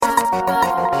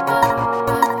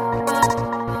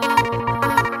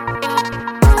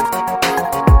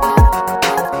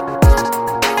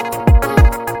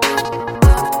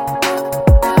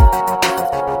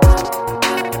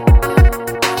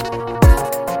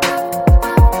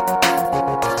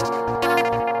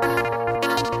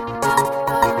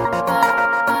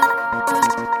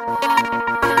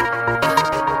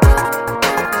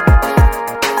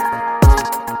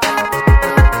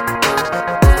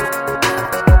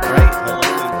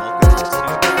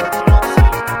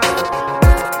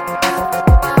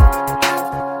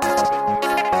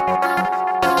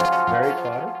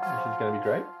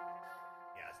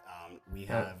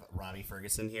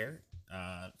Ferguson here,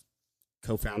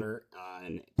 co-founder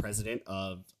and president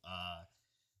of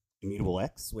Immutable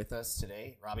X with us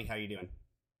today. Robbie, how are you doing?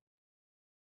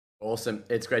 Awesome.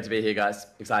 It's great to be here, guys.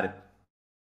 Excited.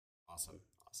 Awesome.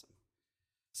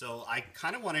 So I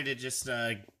kind of wanted to just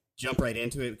jump right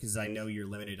into it because I know you're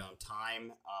limited on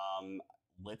time.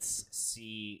 Let's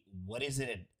see, what is a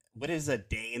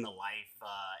day in the life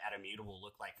at Immutable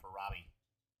look like for Robbie?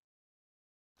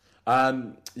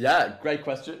 Yeah, great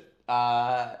question.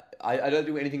 I don't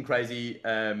do anything crazy.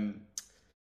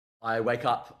 I wake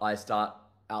up, I start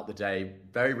out the day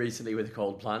very recently with a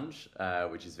cold plunge,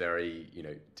 which is very,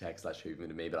 tech/human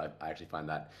to me, but I actually find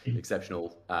that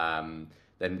exceptional.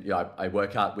 Then I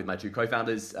work out with my two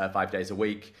co-founders 5 days a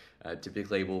week.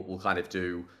 Typically, we'll kind of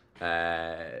do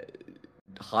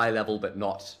high level but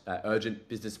not urgent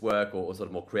business work or sort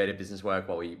of more creative business work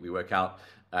while we work out,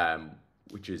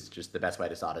 which is just the best way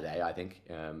to start a day, I think.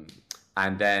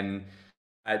 And then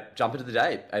jump into the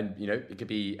day, and it could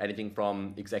be anything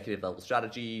from executive level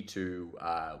strategy to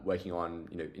working on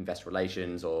investor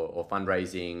relations or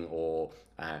fundraising or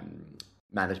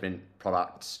management,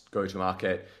 product, go to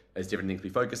market. There's different things we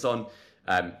focus on.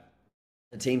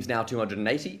 The team's now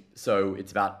 280, so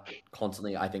it's about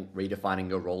constantly, I think, redefining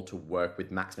your role to work with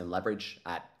maximum leverage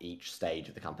at each stage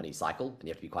of the company cycle, and you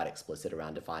have to be quite explicit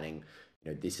around defining,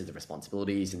 this is the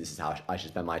responsibilities and this is how I should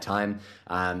spend my time.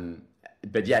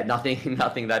 But yeah, nothing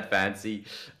that fancy.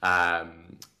 Yeah.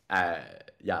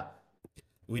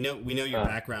 We know your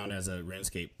background as a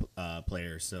RuneScape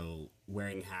player, so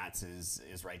wearing hats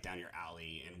is right down your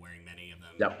alley, and wearing many of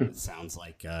them Yep. sounds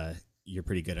like you're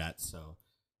pretty good at. So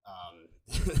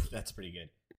that's pretty good.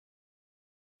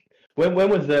 When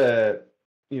was the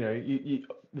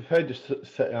we've heard you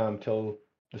tell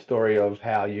the story of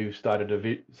how you started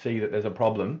to see that there's a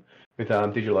problem with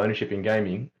digital ownership in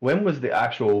gaming. When was the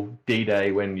actual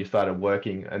D-Day when you started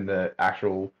working, and the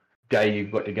actual day you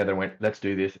got together and went, let's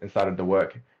do this, and started to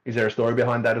work? Is there a story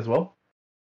behind that as well?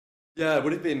 Yeah, it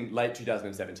would have been late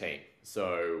 2017.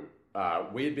 So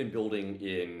we had been building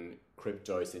in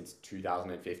crypto since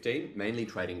 2015, mainly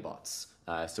trading bots.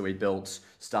 So we built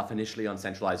stuff initially on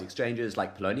centralized exchanges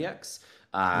like Poloniex,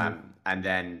 and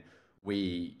then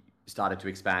we started to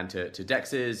expand to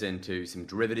DEXs and to some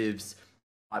derivatives.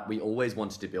 But we always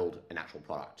wanted to build an actual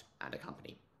product and a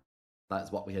company.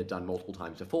 That's what we had done multiple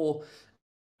times before,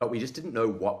 but we just didn't know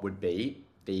what would be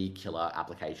the killer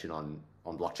application on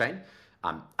blockchain.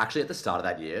 Actually, at the start of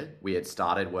that year, we had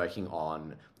started working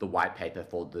on the white paper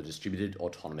for the Distributed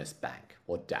Autonomous Bank,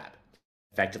 or DAB.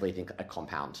 Effectively, think a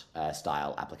compound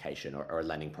style application or a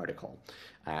lending protocol.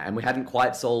 And we hadn't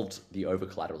quite solved the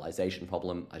over-collateralization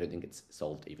problem. I don't think it's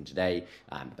solved even today,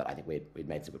 but I think we'd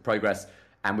made some good progress.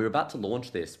 And we were about to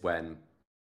launch this when,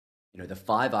 the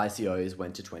 5 ICOs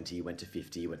went to 20, went to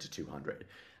 50, went to 200.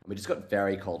 And we just got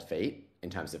very cold feet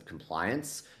in terms of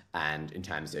compliance and in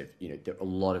terms of, a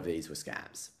lot of these were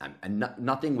scams. And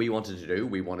nothing we wanted to do.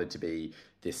 We wanted to be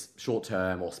this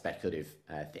short-term or speculative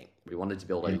thing. We wanted to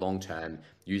build a long-term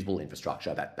usable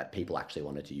infrastructure that people actually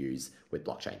wanted to use with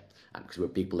blockchain, because we're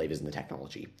big believers in the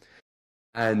technology.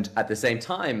 And at the same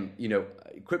time,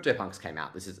 CryptoPunks came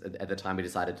out. This is at the time we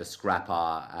decided to scrap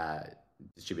our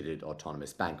Distributed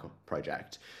Autonomous Bank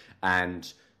project.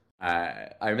 And I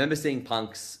remember seeing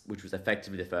Punks, which was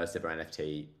effectively the first ever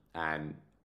NFT. And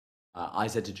I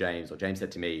said to James, or James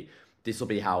said to me, this will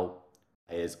be how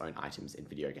players own items in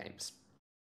video games.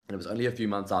 And it was only a few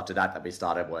months after that we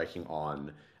started working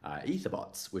on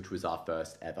Etherbots, which was our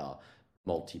first ever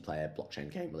multiplayer blockchain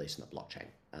game released on the blockchain.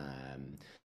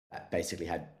 That basically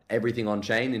had everything on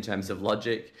chain in terms of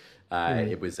logic.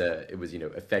 It was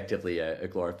effectively a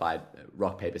glorified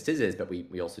rock paper scissors, but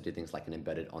we also did things like an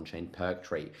embedded on-chain perk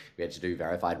tree. We had to do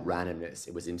verified randomness.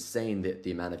 It was insane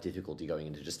the amount of difficulty going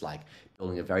into just like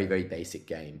building a very, very basic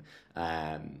game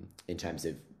in terms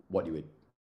of what you would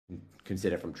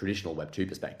consider from traditional Web 2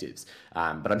 perspectives.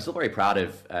 But I'm still very proud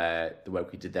of the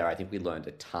work we did there. I think we learned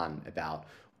a ton about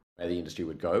where the industry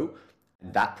would go.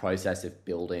 That process of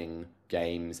building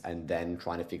games and then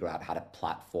trying to figure out how to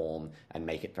platform and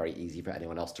make it very easy for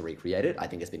anyone else to recreate it, I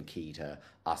think has been key to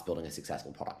us building a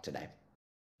successful product today.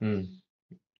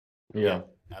 Yeah,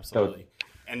 absolutely.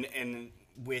 And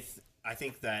with, I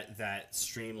think that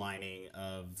streamlining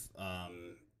of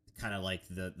kind of like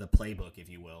the playbook, if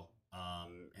you will,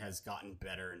 has gotten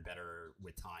better and better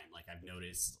with time. Like I've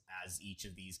noticed as each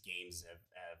of these games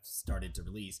have started to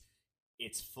release,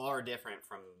 it's far different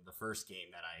from the first game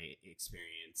that I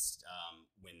experienced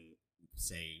when,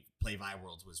 say, Play Vi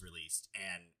Worlds was released,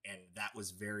 and that was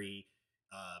very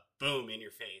boom in your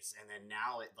face. And then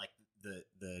now it like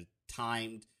the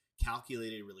timed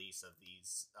calculated release of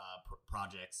these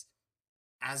projects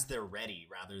as they're ready,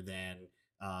 rather than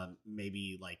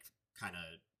maybe like kind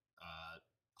of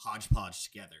hodgepodge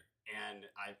together. And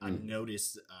I've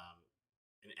noticed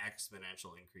an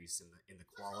exponential increase in the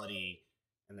quality.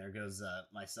 And there goes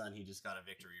my son. He just got a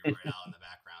victory right out in the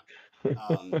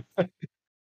background.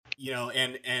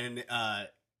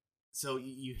 So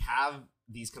you have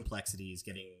these complexities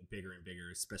getting bigger and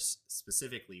bigger,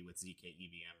 specifically with ZK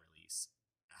EVM release.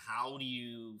 How do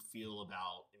you feel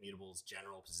about Immutable's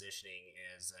general positioning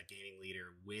as a gaming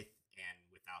leader with and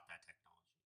without that technology?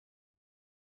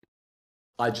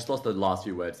 I just lost the last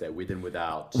few words there. With and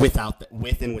without.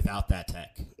 With and without that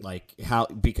tech, like how,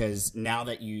 because now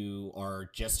that you are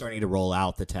just starting to roll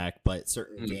out the tech, but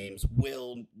certain games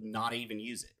will not even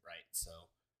use it, right? So.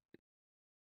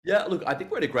 Yeah, look, I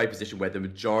think we're in a great position where the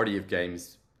majority of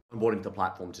games onboarding to the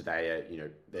platform today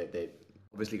are, they're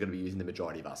obviously going to be using the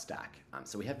majority of our stack.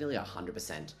 So we have nearly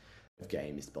 100% of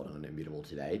games building on Immutable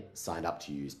today signed up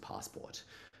to use Passport.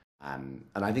 And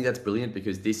I think that's brilliant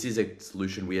because this is a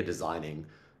solution we are designing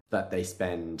that they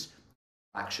spend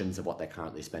fractions of what they're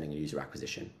currently spending on user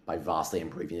acquisition by vastly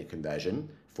improving the conversion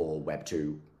for Web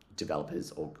 2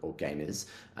 developers or gamers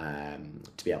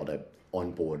to be able to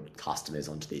onboard customers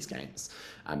onto these games.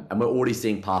 And we're already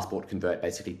seeing Passport convert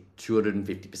basically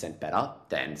 250% better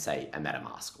than, say, a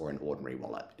MetaMask or an ordinary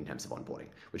wallet in terms of onboarding,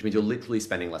 which means you're literally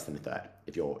spending less than a third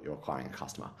if you're acquiring a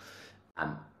customer.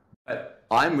 But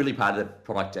I'm really proud of the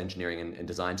product engineering and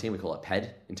design team. We call it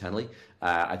PED internally.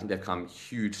 I think they've come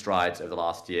huge strides over the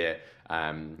last year.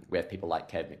 We have people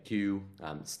like Kev McHugh,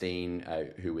 Steen,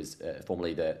 who was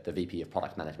formerly the VP of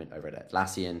product management over at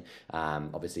Atlassian.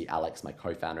 Obviously, Alex, my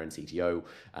co-founder and CTO,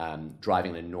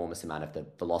 driving an enormous amount of the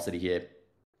velocity here.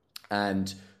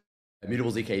 And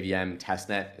Immutable zkVM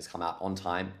testnet has come out on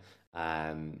time.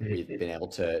 We've been able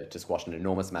to squash an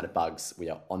enormous amount of bugs. We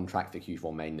are on track for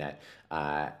Q4 mainnet.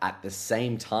 At the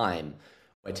same time,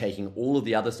 we're taking all of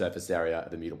the other surface area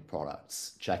of Immutable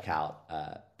products, checkout,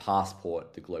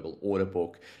 Passport, the global order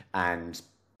book, and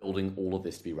building all of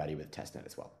this to be ready with testnet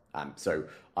as well. So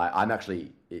I'm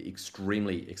actually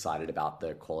extremely excited about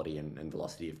the quality and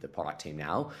velocity of the product team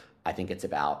now. I think it's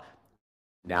about,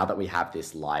 now that we have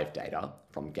this live data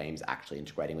from games actually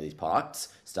integrating with these products,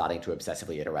 starting to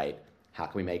obsessively iterate, how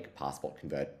can we make Passport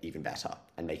convert even better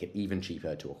and make it even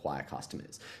cheaper to acquire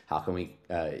customers? How can we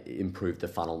improve the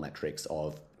funnel metrics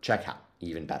of checkout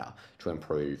even better to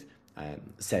improve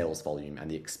sales volume and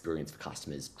the experience for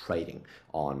customers trading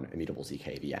on Immutable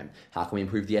zkVM? How can we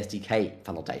improve the SDK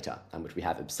funnel data, which we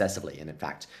have obsessively? And in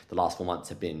fact, the last 4 months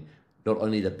have been not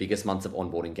only the biggest months of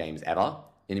onboarding games ever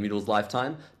in Immutable's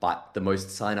lifetime, but the most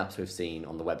signups we've seen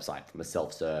on the website from a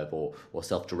self-serve or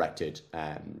self-directed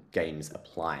games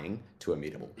applying to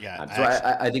Immutable. Yeah,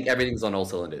 I think everything's on all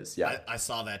cylinders. Yeah, I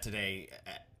saw that today.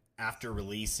 After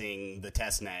releasing the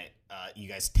testnet, you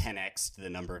guys 10x'd the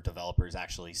number of developers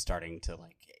actually starting to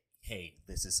like, hey,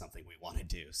 this is something we want to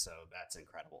do. So that's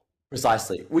incredible.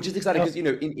 Precisely, which is exciting because,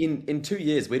 in 2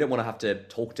 years, we don't want to have to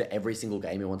talk to every single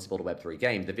gamer who wants to build a Web3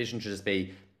 game. The vision should just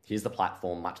be, here's the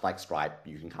platform, much like Stripe,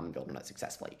 you can come and build on it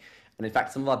successfully. And in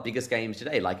fact, some of our biggest games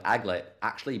today, like Aglet,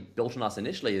 actually built on us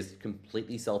initially as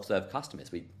completely self-serve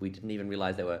customers. We didn't even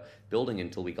realize they were building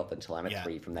until we got the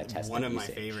telemetry from their test. One of my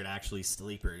favorite actually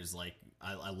sleepers, like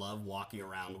I love walking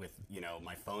around with,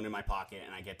 my phone in my pocket,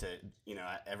 and I get to,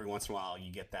 every once in a while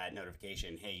you get that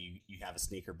notification, hey, you have a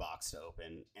sneaker box to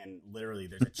open, and literally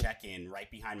there's a check-in right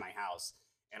behind my house.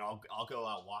 And I'll go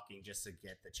out walking just to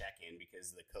get the check-in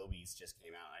because the Kobe's just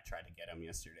came out. I tried to get them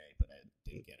yesterday, but I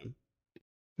didn't get them.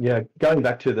 Yeah, going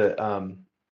back to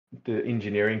the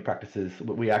engineering practices,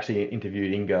 we actually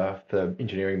interviewed Inga, the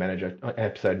engineering manager,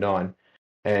 episode 9,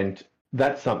 and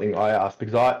that's something I asked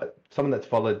because someone that's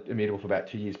followed Immutable for about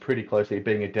 2 years pretty closely,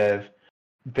 being a dev,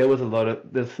 there's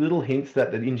little hints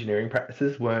that the engineering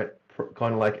practices weren't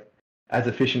kind of like as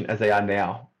efficient as they are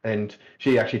now. And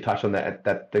she actually touched on that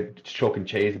the chalk and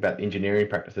cheese about the engineering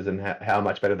practices and how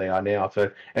much better they are now. So,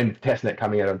 and testnet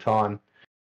coming out on time.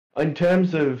 In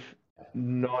terms of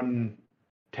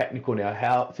non-technical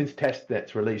now, since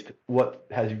testnet's released, what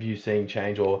have you seen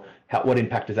change, or what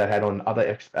impact has that had on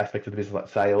other aspects of the business, like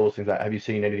sales, things like that? Have you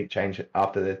seen anything change now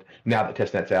that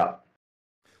testnet's out?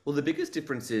 Well, the biggest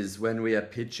difference is when we are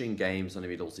pitching games on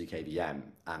Immutable zkVM,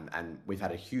 and we've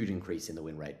had a huge increase in the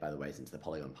win rate, by the way, since the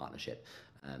Polygon partnership,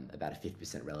 about a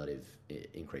 50% relative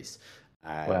increase.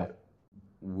 Wow.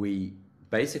 We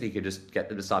basically could just get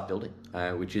them to start building,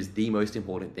 which is the most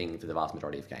important thing for the vast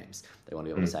majority of games. They want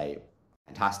to be able to say,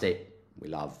 fantastic, We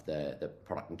love the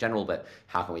product in general, but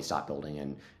how can we start building?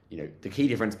 And the key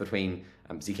difference between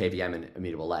zkVM and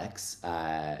Immutable X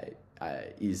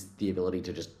is the ability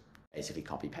to just basically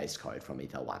copy paste code from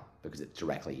Ether 1 because it's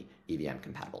directly EVM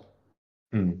compatible.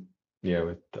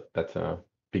 Yeah, that's a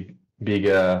big.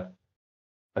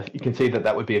 You can see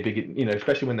that would be a big,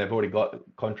 especially when they've already got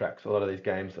contracts. A lot of these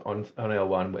games on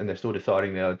L1, and they're still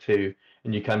deciding the L2,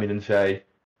 and you come in and say,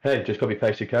 "Hey, just copy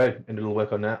paste your code, and it'll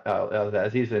work on that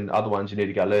as is." And other ones, you need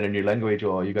to go learn a new language,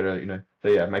 or you got to, So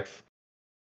yeah, it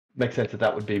makes sense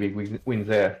that would be big wins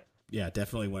there. Yeah,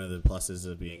 definitely one of the pluses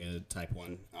of being a Type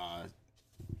 1.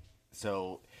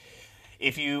 So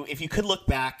if you could look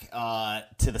back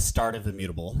to the start of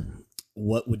Immutable,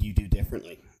 what would you do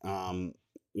differently?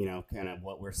 Kind of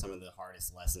what were some of the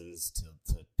hardest lessons to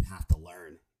have to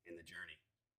learn in the journey?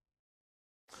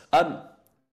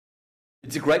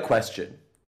 It's a great question.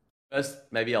 First,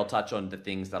 maybe I'll touch on the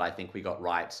things that I think we got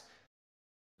right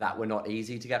that were not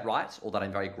easy to get right, or that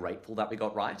I'm very grateful that we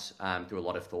got right through a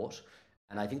lot of thought.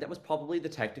 And I think that was probably the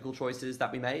technical choices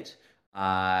that we made.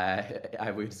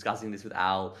 We were discussing this with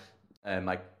Al,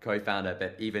 my co-founder,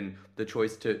 but even the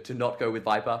choice to not go with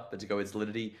Viper, but to go with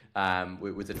Solidity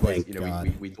was a choice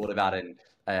we thought about. And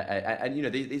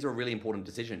these are really important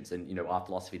decisions. And, our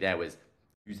philosophy there was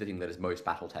use the thing that is most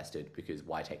battle tested, because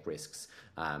why take risks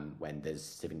when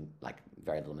there's even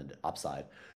very limited upside.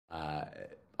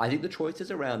 I think the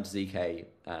choices around ZK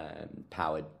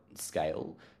powered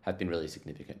scale have been really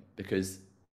significant, because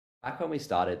back when we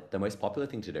started, the most popular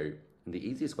thing to do and the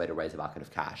easiest way to raise a bucket of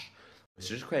cash was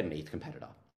to just create an ETH competitor.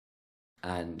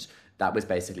 And that was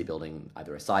basically building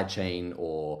either a side chain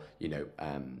or,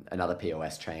 another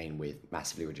POS chain with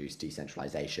massively reduced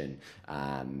decentralization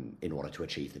in order to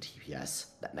achieve the TPS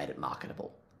that made it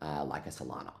marketable, like a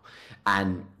Solana.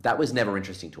 And that was never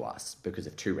interesting to us because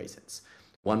of two reasons.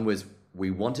 One was we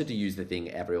wanted to use the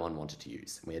thing everyone wanted to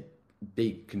use. We had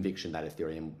big conviction that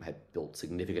Ethereum had built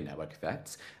significant network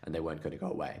effects and they weren't going to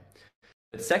go away.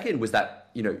 But second was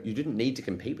that, you didn't need to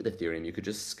compete with Ethereum. You could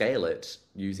just scale it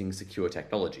using secure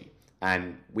technology.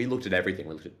 And we looked at everything.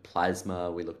 We looked at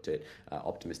Plasma, we looked at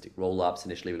optimistic rollups.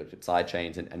 Initially, we looked at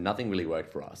sidechains, and nothing really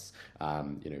worked for us.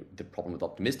 The problem with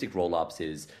optimistic rollups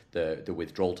is the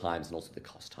withdrawal times and also the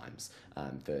cost times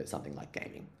for something like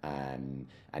gaming. And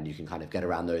you can kind of get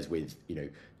around those with,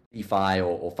 DeFi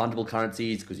or fundable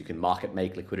currencies, because you can market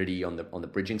make liquidity on the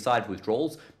bridging side for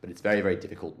withdrawals, but it's very, very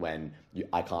difficult when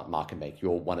I can't market make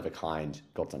your one of a kind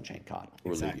God's Unchained card.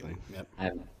 Exactly.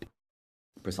 Yep.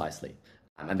 Precisely.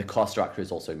 And the cost structure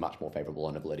is also much more favorable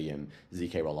on a Validium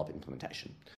ZK rollup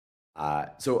implementation.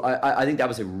 So I think that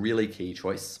was a really key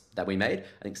choice that we made.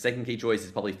 I think second key choice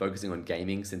is probably focusing on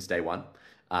gaming since day one.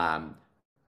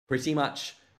 Pretty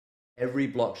much every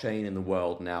blockchain in the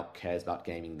world now cares about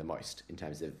gaming the most in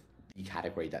terms of the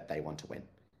category that they want to win.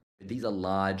 These are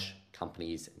large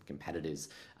companies and competitors,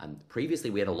 and previously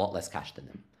we had a lot less cash than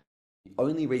them. The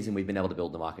only reason we've been able to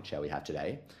build the market share we have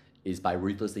today is by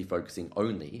ruthlessly focusing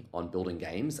only on building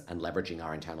games and leveraging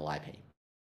our internal IP.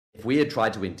 If we had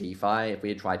tried to win DeFi, if we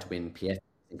had tried to win PF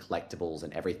and collectibles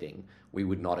and everything, we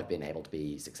would not have been able to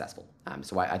be successful.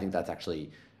 So I think that's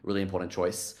actually a really important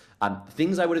choice.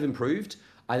 Things I would have improved,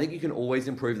 I think you can always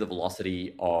improve the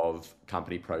velocity of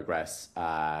company progress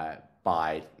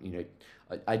by,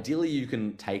 ideally you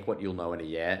can take what you'll know in a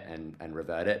year and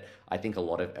revert it. I think a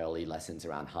lot of early lessons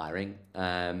around hiring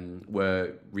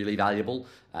were really valuable.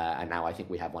 And now I think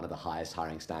we have one of the highest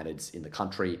hiring standards in the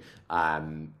country.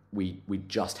 We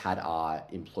just had our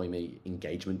employee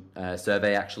engagement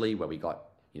survey, actually, where we got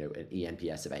an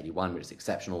eNPS of 81, which is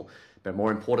exceptional. But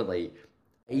more importantly,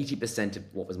 80% of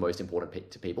what was most important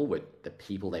to people were the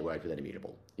people they worked with at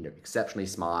Immutable. Exceptionally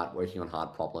smart, working on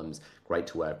hard problems, great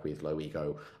to work with, low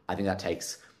ego. I think that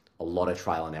takes a lot of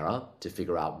trial and error to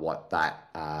figure out what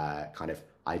that kind of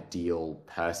ideal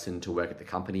person to work at the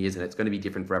company is. And it's going to be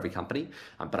different for every company.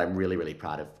 But I'm really, really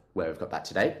proud of where we've got that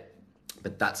today.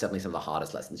 But that's certainly some of the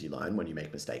hardest lessons you learn when you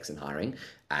make mistakes in hiring,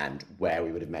 and where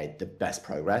we would have made the best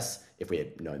progress if we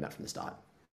had known that from the start.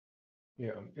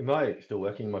 Yeah. Am I still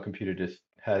working? My computer just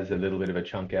has a little bit of a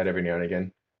chunk out every now and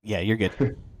again. Yeah, you're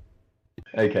good.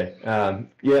 Okay.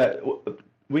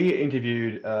 We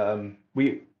interview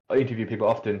people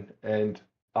often and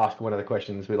ask one of the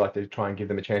questions. We like to try and give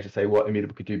them a chance to say what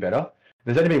Immutable could do better.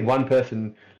 There's only been one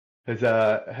person has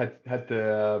had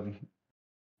the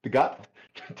gut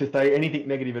to say anything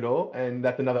negative at all, and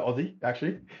that's another Aussie,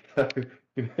 actually.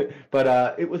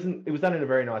 But it was done in a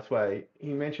very nice way.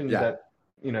 He mentioned that,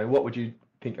 what would you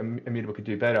think Immutable could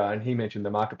do better? And he mentioned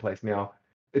the marketplace. Now,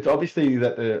 it's obviously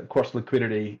that the cross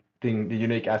liquidity thing, the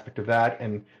unique aspect of that,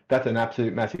 and that's an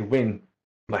absolute massive win.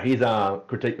 Like his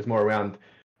critique was more around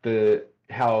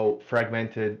how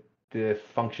fragmented the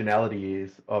functionality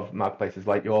is of marketplaces.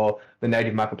 Like the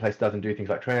native marketplace doesn't do things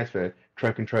like transfer.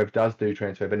 Troke and Trove does do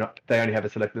transfer, but they only have a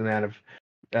selected amount of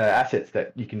assets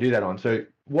that you can do that on. So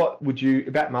what would you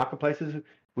about marketplaces?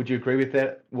 Would you agree with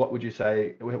that? What would you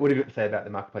say? What do you say about the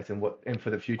marketplace and for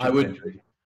the future?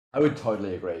 I would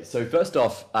totally agree. So first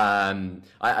off,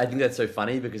 I think that's so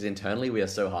funny because internally we are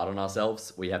so hard on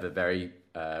ourselves. We have a very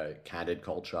candid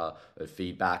culture of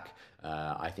feedback.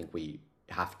 I think we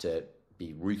have to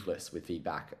be ruthless with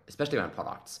feedback, especially around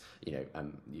products. You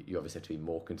obviously have to be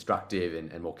more constructive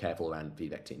and more careful around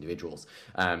feedback to individuals.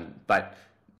 But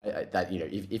that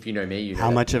if you know me, you know how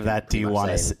much of that do you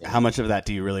want to? How much of that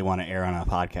do you really want to air on a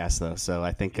podcast, though? So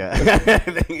I think.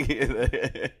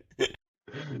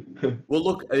 Well,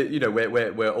 look,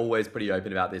 we're always pretty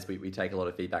open about this. We take a lot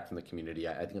of feedback from the community.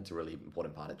 I think it's a really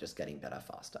important part of just getting better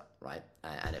faster, right?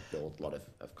 And it builds a lot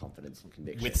of confidence and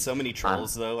conviction. With so many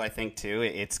trolls, though, I think too,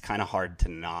 it's kind of hard to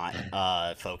not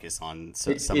focus on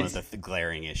some of the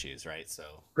glaring issues, right?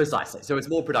 So precisely. So it's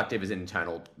more productive as an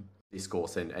internal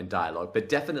discourse and dialogue, but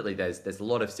definitely there's a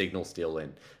lot of signal still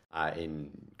in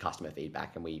customer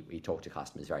feedback, and we talk to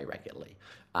customers very regularly.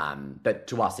 But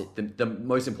to us, the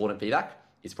most important feedback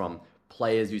is from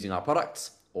players using our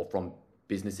products or from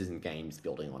businesses and games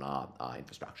building on our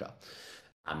infrastructure.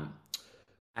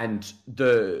 And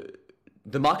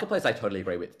the marketplace, I totally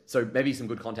agree with. So maybe some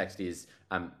good context is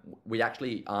we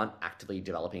actually aren't actively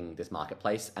developing this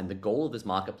marketplace, and the goal of this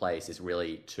marketplace is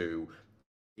really to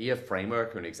be a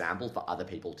framework or an example for other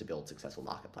people to build successful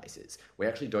marketplaces. We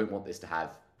actually don't want this to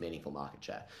have meaningful market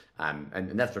share.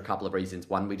 And that's for a couple of reasons.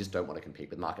 One, we just don't want to compete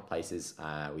with marketplaces.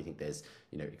 We think there's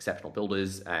exceptional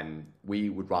builders, and we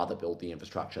would rather build the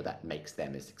infrastructure that makes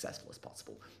them as successful as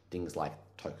possible. Things like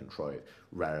Token Trove,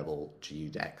 Rarible,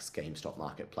 GUDEX, GameStop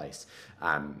Marketplace.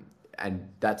 And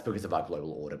that's because of our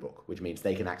global order book, which means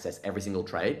they can access every single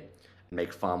trade and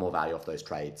make far more value off those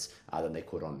trades than they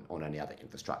could on any other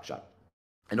infrastructure.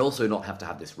 And also not have to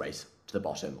have this race to the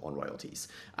bottom on royalties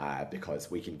because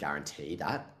we can guarantee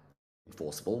that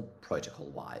enforceable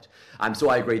protocol-wide. So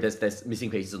I agree there's missing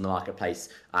pieces in the marketplace.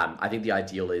 I think the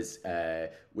ideal is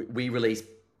we release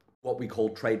what we call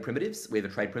trade primitives. We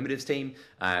have a trade primitives team,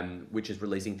 which is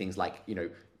releasing things like,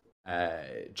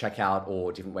 checkout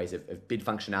or different ways of bid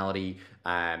functionality.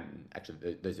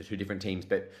 Actually, those are two different teams,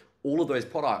 but all of those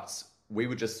products, we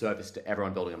would just service to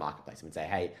everyone building a marketplace and would say,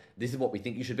 hey, this is what we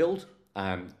think you should build.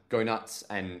 Go nuts,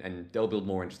 and they'll build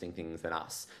more interesting things than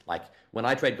us. Like when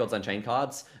I trade Gods Unchained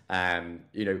cards, I'm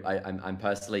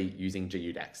personally using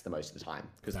GUDEX the most of the time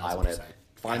because I want to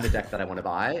find the deck that I want to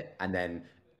buy and then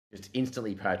just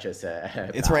instantly purchase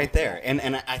it's right there,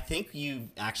 and I think you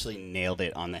actually nailed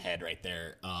it on the head right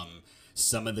there.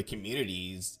 Some of the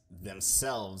communities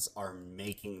themselves are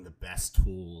making the best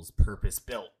tools purpose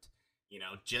built.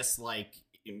 Just like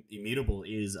Immutable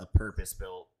is a purpose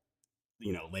built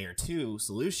layer 2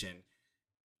 solution,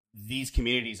 these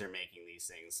communities are making these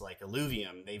things. Like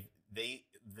Illuvium,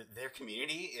 their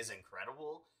community is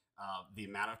incredible. The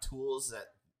amount of tools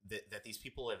that these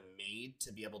people have made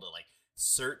to be able to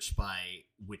search by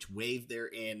which wave they're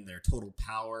in, their total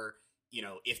power,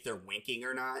 if they're winking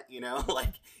or not,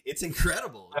 it's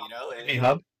incredible,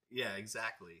 yeah,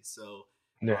 exactly. So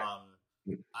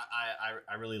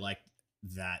I really like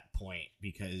that point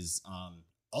because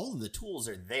all of the tools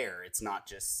are there. It's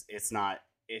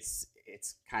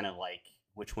kind of like,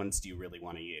 which ones do you really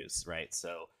want to use, right?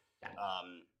 So,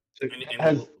 we'll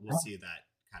see that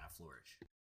kind of flourish.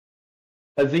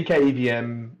 Has ZK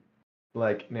EVM,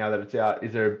 now that it's out,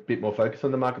 is there a bit more focus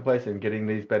on the marketplace and getting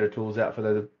these better tools out for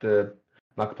the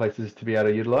marketplaces to be able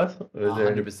to utilize?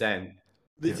 100%.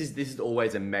 This is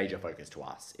always a major focus to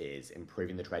us, is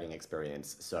improving the trading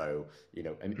experience. So,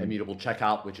 immutable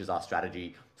checkout, which is our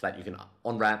strategy, so that you can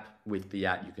on-ramp with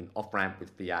fiat, you can off-ramp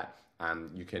with fiat,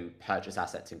 you can purchase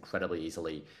assets incredibly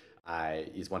easily,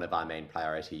 is one of our main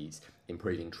priorities.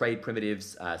 Improving trade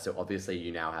primitives. So obviously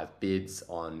you now have bids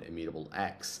on Immutable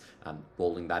X,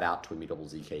 rolling that out to Immutable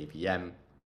ZKVM.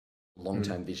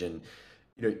 Long-term vision.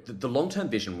 The long-term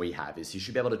vision we have is you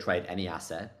should be able to trade any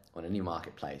asset on any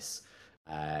marketplace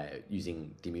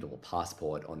using the Immutable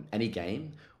Passport on any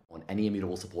game, on any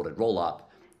Immutable supported rollup,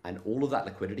 and all of that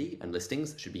liquidity and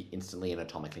listings should be instantly and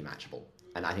atomically matchable.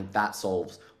 And I think that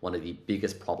solves one of the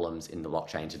biggest problems in the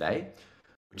blockchain today,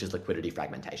 which is liquidity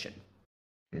fragmentation.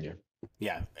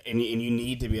 Yeah, and you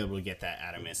need to be able to get that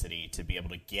atomicity to be able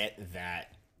to get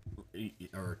that,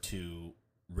 or to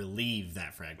relieve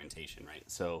that fragmentation, right?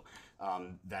 So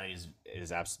that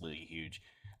is absolutely huge.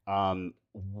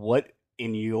 What,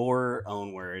 in your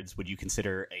own words, standards, would you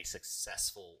consider a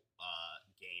successful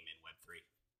game in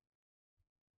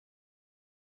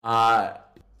Web3?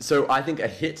 So I think a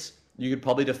hit you could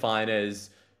probably define as,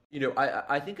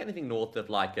 I think anything north of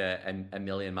like a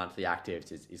million monthly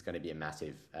actives is going to be a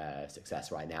massive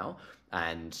success right now.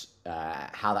 And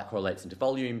how that correlates into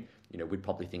volume, we'd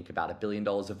probably think about $1 billion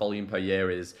of volume per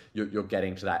year is you're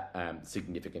getting to that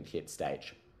significant hit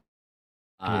stage.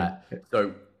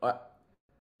 So,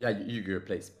 you go,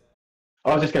 please.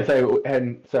 I was just going to say,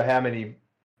 and so how many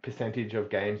percentage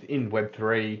of games in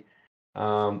Web3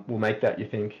 will make that, you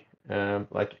think?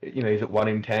 Is it 1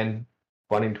 in 10,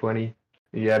 1 in 20?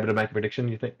 Are you able to make a prediction,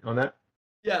 you think, on that?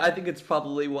 Yeah, I think it's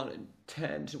probably 1 in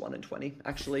 10 to 1 in 20,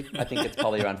 actually. I think it's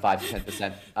probably around 5 to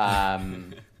 10%.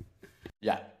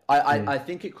 I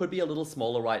think it could be a little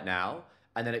smaller right now,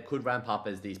 and then it could ramp up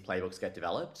as these playbooks get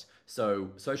developed.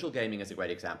 So social gaming is a great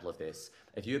example of this.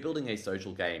 If you were building a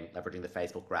social game leveraging the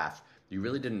Facebook graph, you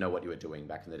really didn't know what you were doing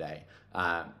back in the day.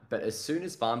 But as soon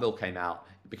as Farmville came out,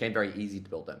 it became very easy to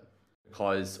build them.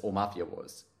 Or Mafia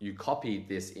Wars, you copied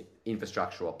this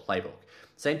infrastructure or playbook.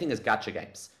 Same thing as gacha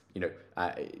games.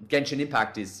 Genshin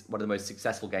Impact is one of the most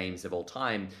successful games of all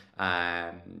time.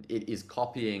 It is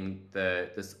copying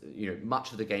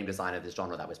much of the game design of this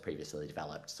genre that was previously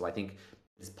developed. So I think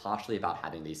it's partially about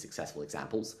having these successful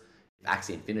examples. If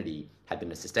Axie Infinity had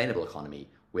been a sustainable economy,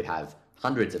 we'd have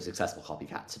hundreds of successful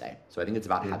copycats today. So I think it's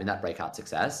about having that breakout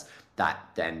success that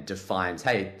then defines,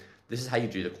 hey, this is how you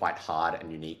do the quite hard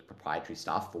and unique proprietary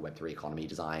stuff for Web3 economy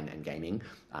design and gaming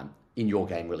in your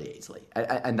game really easily.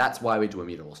 And that's why we do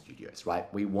Immutable Studios,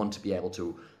 right? We want to be able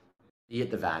to be at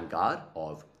the vanguard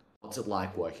of what's it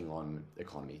like working on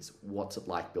economies? What's it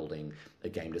like building a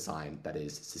game design that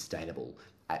is sustainable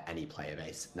at any player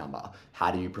base number? How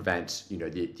do you prevent,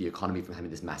 the economy from having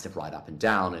this massive ride up and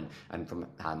down and from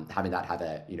having that have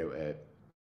a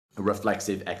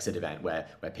reflexive exit event where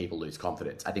people lose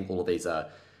confidence? I think all of these are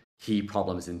key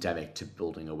problems endemic to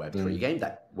building a Web3 game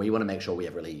that we want to make sure we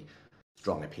have really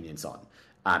strong opinions on.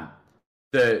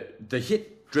 The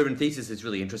hit-driven thesis is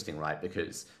really interesting, right?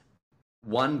 Because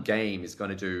one game is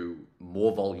going to do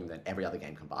more volume than every other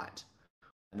game combined.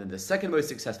 And then the second most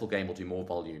successful game will do more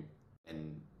volume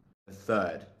than the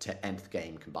third to nth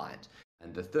game combined.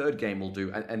 And the third game will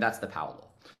do, and that's the power law.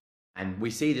 And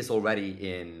we see this already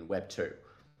in Web 2.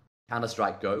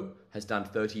 Counter-Strike Go has done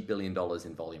 $30 billion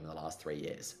in volume in the last 3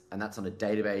 years. And that's on a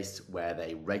database where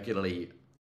they regularly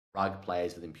rug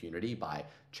players with impunity by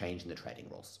changing the trading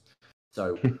rules.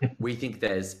 So we think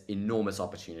there's enormous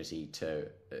opportunity to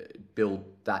build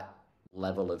that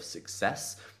level of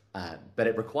success. But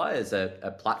it requires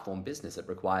a platform business. It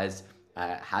requires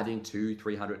having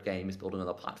 200-300 games building on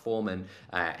the platform and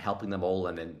helping them all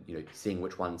and then seeing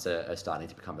which ones are starting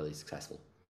to become really successful.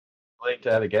 I'd like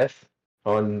to have a guess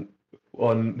on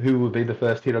who will be the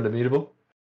first hit on Immutable.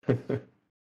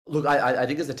 Look, I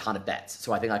think there's a ton of bets,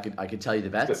 so I think I could tell you the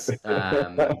bets.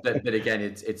 But again,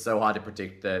 it's so hard to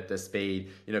predict the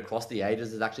speed. Across the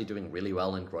Ages is actually doing really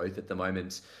well in growth at the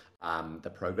moment. The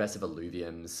progress of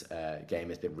Illuvium's game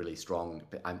has been really strong.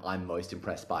 I'm most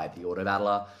impressed by the Auto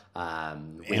Battler.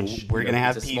 We're going to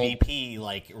have PvP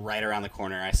like right around the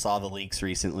corner. I saw the leaks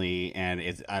recently, and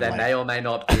there may or may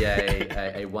not be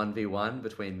a 1v1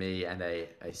 between me and a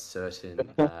certain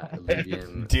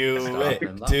Illuvium.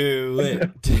 Do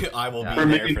it. I will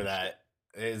be there for that.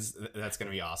 That's going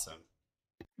to be awesome.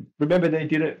 Remember they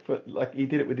did it he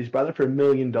did it with his brother for $1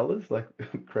 million, like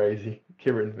crazy.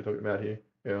 Kieran we're talking about here.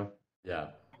 Yeah.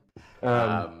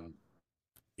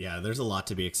 There's a lot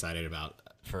to be excited about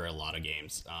for a lot of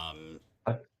games.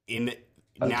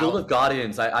 Guild of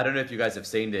Guardians, I don't know if you guys have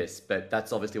seen this, but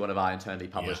that's obviously one of our internally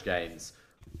published games.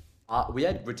 We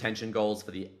had retention goals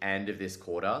for the end of this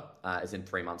quarter, as in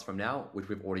 3 months from now, which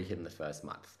we've already hit in the first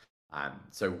month.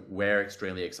 So we're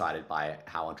extremely excited by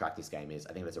how on track this game is.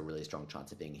 I think there's a really strong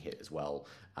chance of being hit as well.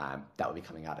 That will be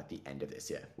coming out at the end of this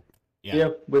year. Yeah,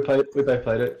 we both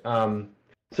played it.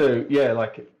 So yeah,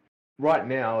 like right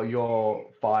now, your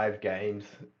 5 games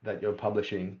that you're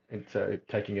publishing, and so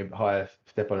taking a higher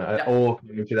step on it, all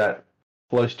coming to that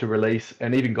close to release,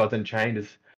 and even Gods Unchained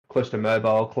is close to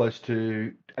mobile, close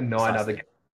to 9 other games.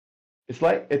 It's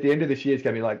like at the end of this year, it's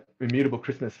going to be like Immutable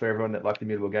Christmas for everyone that liked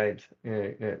Immutable games.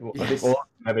 Yeah. Well, yes. I think all of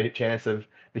them have a chance of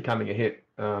becoming a hit,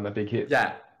 a big hit.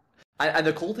 Yeah, and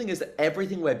the cool thing is that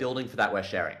everything we're building for that, we're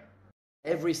sharing.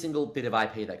 Every single bit of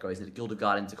IP that goes into Guild of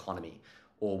Guardians economy,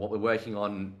 or what we're working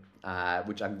on,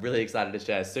 which I'm really excited to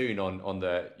share soon on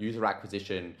the user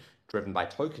acquisition driven by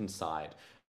token side.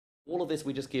 All of this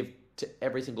we just give to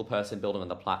every single person building on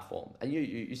the platform. And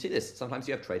you see this. Sometimes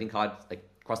you have trading cards like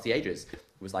across the ages.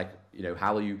 It was like,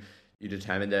 how will you You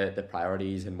determine the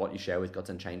priorities and what you share with Gods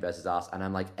Unchained versus us. And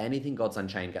I'm like, anything Gods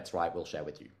Unchained gets right, we'll share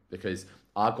with you. Because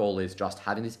our goal is just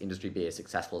having this industry be as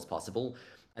successful as possible.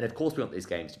 And of course, we want these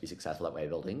games to be successful that we're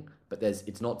building, but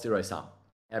it's not zero sum.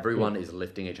 Everyone is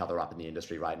lifting each other up in the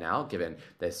industry right now, given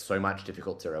there's so much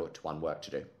difficult 0-1 work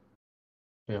to do.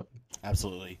 Yeah,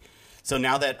 absolutely. So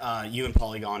now that you and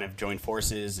Polygon have joined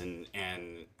forces and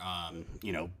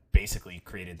basically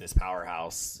created this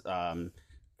powerhouse,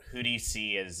 who do you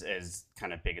see as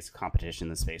kind of biggest competition in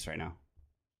the space right now?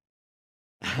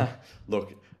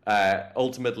 Look,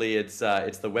 ultimately, it's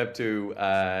the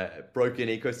Web2 broken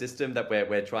ecosystem that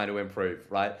we're trying to improve,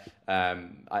 right?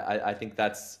 I think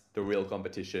that's the real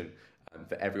competition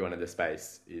for everyone in the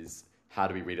space is how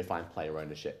do we redefine player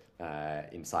ownership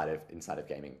inside of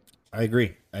gaming. I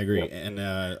agree, Yeah. and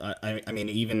I mean,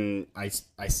 even I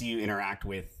see you interact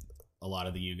with a lot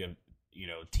of the Yuga,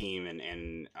 team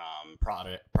and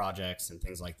projects and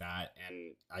things like that,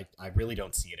 and I really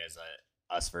don't see it as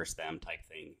a us versus them type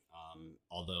thing.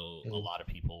 Although a lot of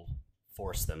people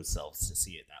force themselves to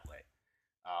see it that way.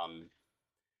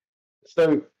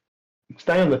 So,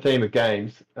 stay on the theme of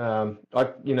games. That I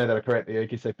create the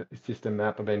ecosystem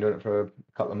map. I've been doing it for a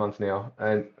couple of months now,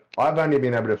 and I've only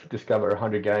been able to discover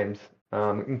 100 games,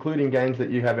 including games that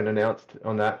you haven't announced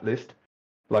on that list,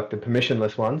 like the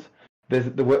permissionless ones.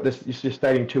 You're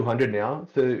stating 200 now.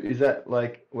 So is that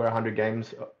like we're 100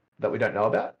 games that we don't know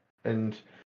about? And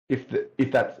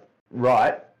if that's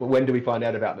right, well, when do we find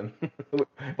out about them?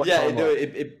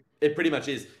 It pretty much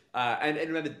is. And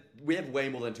remember, we have way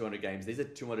more than 200 games. These are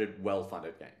 200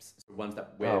 well-funded games. So ones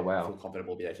that we feel confident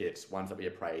will be a hit, ones that we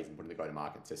appraise and put in the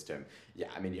go-to-market system. Yeah,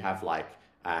 I mean, you have like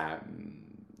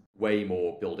way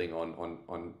more building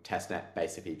on testnet,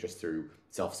 basically just through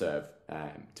self-serve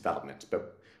development.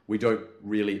 But we don't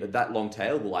really, that long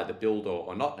tail will either build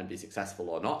or not and be successful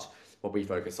or not. What we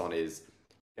focus on is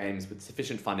games with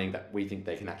sufficient funding that we think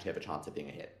they can actually have a chance of being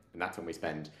a hit. And that's when we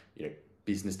spend,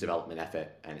 business development effort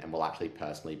and we'll actually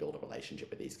personally build a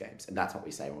relationship with these games. And that's what we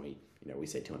say when we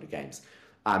say 200 games.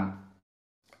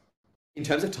 In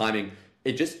terms of timing,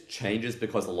 it just changes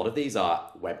because a lot of these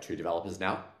are Web2 developers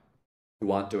now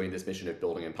who aren't doing this mission of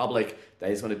building in public. They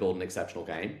just want to build an exceptional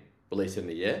game, release it in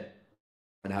the year,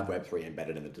 and have Web3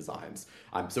 embedded in the designs.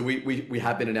 So we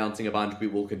have been announcing a bunch. We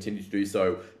will continue to do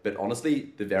so. But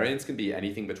honestly, the variance can be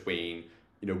anything between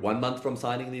 1 month from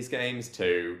signing these games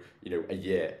to a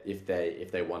year if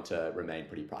they want to remain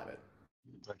pretty private.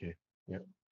 Okay. Yeah.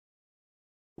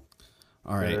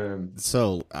 All right.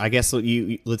 So I guess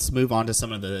let's move on to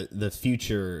some of the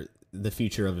future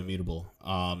of Immutable.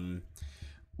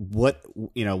 What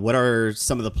are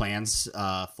some of the plans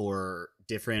for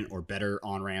different or better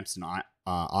on ramps and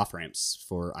off ramps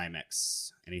for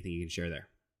IMX? Anything you can share there?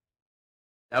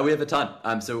 We have a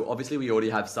ton. So obviously we already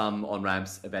have some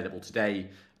on-ramps available today,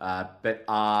 but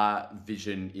our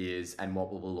vision is, and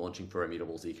what we'll be launching for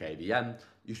Immutable ZKVM,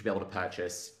 you should be able to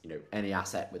purchase, any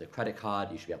asset with a credit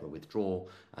card. You should be able to withdraw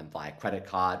via credit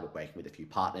card. We're working with a few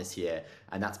partners here,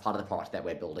 and that's part of the product that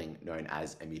we're building known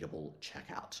as Immutable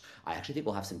Checkout. I actually think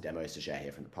we'll have some demos to share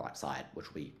here from the product side,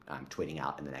 which we'll be tweeting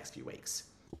out in the next few weeks.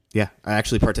 Yeah, I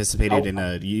actually participated in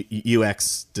a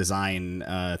UX design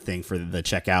thing for the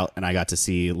checkout, and I got to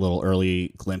see a little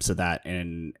early glimpse of that,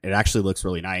 and it actually looks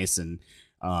really nice. And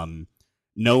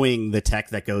knowing the tech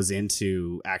that goes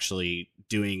into actually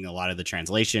doing a lot of the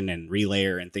translation and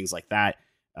relayer and things like that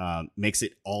makes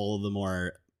it all the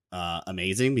more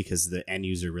amazing because the end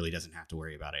user really doesn't have to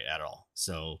worry about it at all.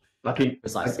 So I can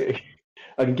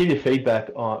give you feedback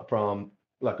from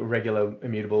like regular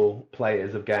Immutable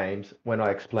players of games when I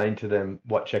explain to them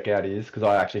what checkout is, because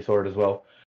I actually saw it as well,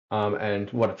 and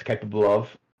what it's capable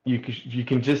of. You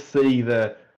can just see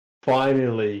the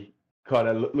finally kind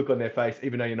of look on their face,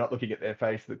 even though you're not looking at their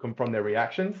face, that come from their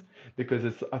reactions,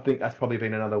 because I think that's probably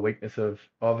been another weakness of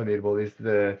Immutable is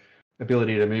the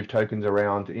ability to move tokens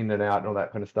around in and out and all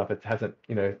that kind of stuff. It hasn't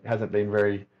been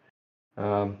very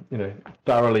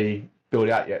thoroughly built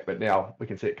out yet, but now we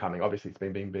can see it coming. Obviously, it's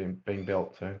been being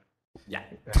built. So yeah,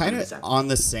 kind of on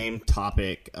the same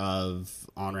topic of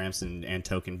on ramps and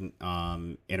token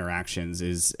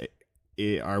interactions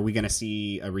are we going to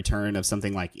see a return of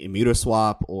something like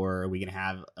ImmutoSwap, or are we going to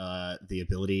have the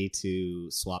ability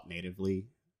to swap natively?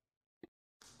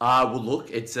 Well, look,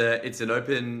 it's an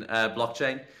open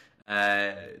blockchain.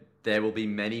 There will be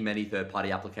many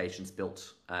third-party applications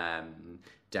built.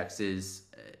 DEXs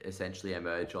essentially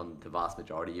emerge on the vast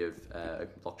majority of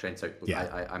blockchain. So look,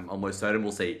 yeah. I'm almost certain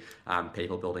we'll see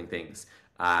people building things.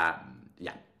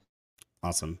 Yeah.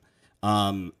 Awesome.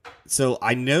 So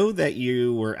I know that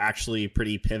you were actually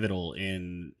pretty pivotal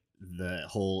in the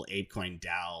whole ApeCoin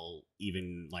DAO,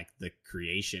 even like the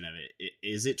creation of it.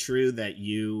 Is it true that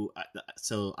you?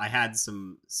 So I had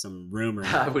some rumors.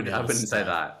 I wouldn't say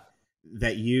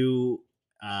that you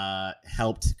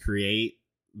helped create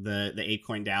the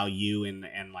ApeCoin DAO. You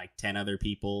and like 10 other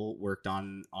people worked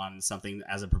on something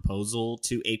as a proposal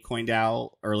to ApeCoin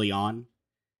DAO early on.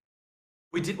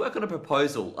 We did work on a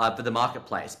proposal for the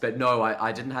marketplace, but no,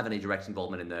 I didn't have any direct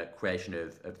involvement in the creation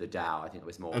of the DAO. I think it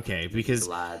was more because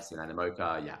lads and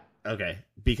Animoca, yeah. Okay,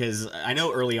 because I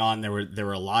know early on there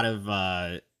were a lot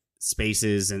of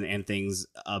spaces and things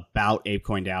about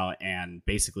ApeCoin DAO, and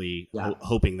basically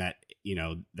hoping that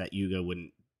that Yuga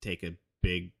wouldn't take a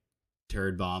big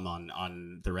turd bomb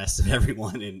on the rest of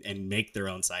everyone and make their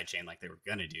own sidechain like they were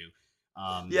gonna do.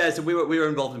 So we were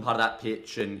involved in part of that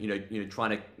pitch, and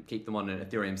trying to keep them on an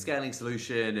Ethereum scaling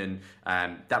solution,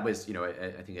 and that was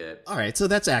I think all right. So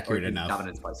that's accurate enough.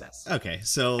 Governance process. Okay,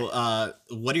 so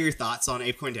what are your thoughts on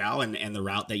ApeCoin DAO and the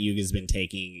route that Yuga's been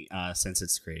taking since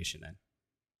its creation? Then.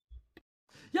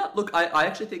 Yeah, look, I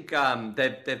actually think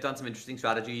they've done some interesting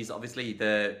strategies. Obviously,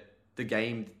 the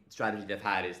game strategy they've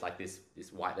had is like this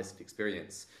whitelist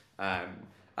experience.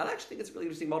 I actually think it's a really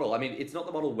interesting model. I mean, it's not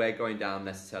the model we're going down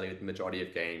necessarily with the majority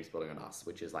of games building on us,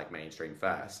 which is like mainstream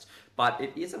first. But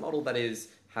it is a model that is,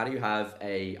 how do you have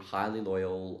a highly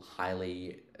loyal,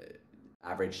 highly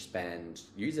average spend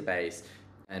user base,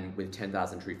 and with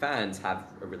 10,000 true fans have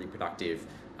a really productive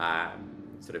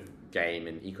sort of game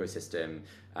and ecosystem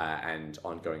and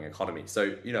ongoing economy.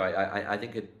 So, I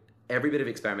think every bit of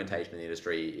experimentation in the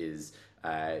industry is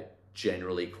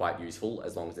generally quite useful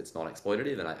as long as it's not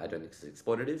exploitative, and I don't think it's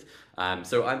exploitative.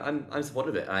 So I'm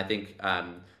supportive of it, and I think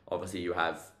obviously you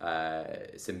have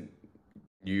some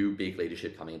new big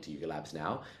leadership coming into Yuga Labs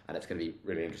now, and it's going to be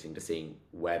really interesting to see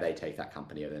where they take that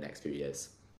company over the next few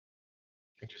years.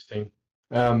 Interesting.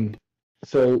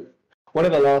 So one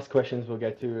of the last questions we'll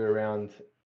get to around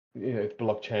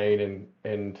blockchain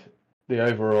and the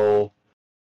overall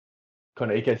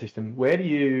kind of ecosystem. Where do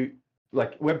you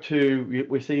like Web 2,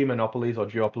 we see monopolies or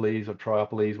duopolies or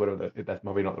triopolies, whatever, that's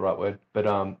probably not the right word, but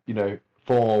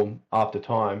form after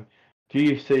time. Do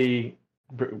you see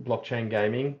blockchain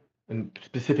gaming, and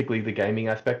specifically the gaming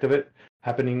aspect of it,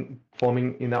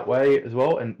 forming in that way as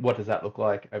well? And what does that look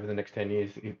like over the next 10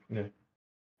 years?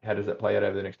 How does that play out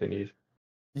over the next 10 years?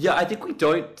 Yeah, I think we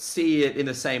don't see it in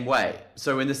the same way.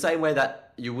 So in the same way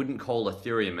that you wouldn't call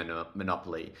Ethereum a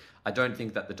monopoly, I don't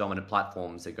think that the dominant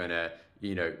platforms are going to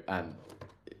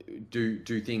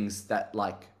do things that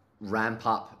like ramp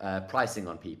up pricing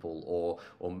on people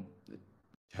or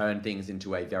turn things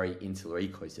into a very insular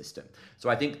ecosystem. So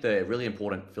I think the really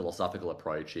important philosophical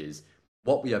approach is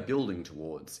what we are building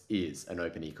towards is an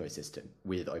open ecosystem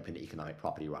with open economic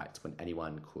property rights, when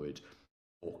anyone could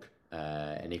fork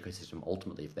an ecosystem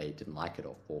ultimately if they didn't like it,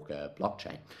 or fork a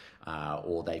blockchain,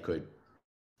 or they could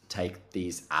take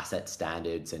these asset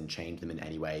standards and change them in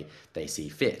any way they see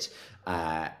fit.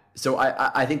 So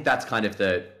I think that's kind of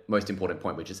the most important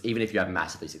point, which is even if you have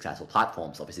massively successful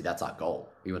platforms, obviously that's our goal.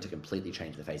 We want to completely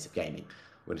change the face of gaming.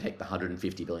 We want to take the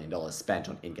 $150 billion spent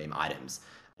on in-game items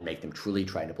and make them truly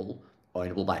tradeable,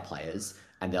 ownable by players,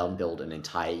 and then build an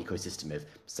entire ecosystem of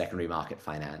secondary market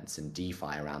finance and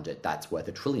DeFi around it that's worth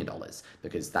 $1 trillion,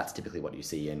 because that's typically what you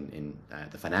see in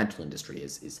the financial industry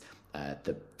is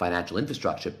the financial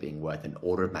infrastructure being worth an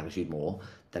order of magnitude more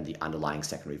than the underlying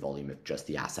secondary volume of just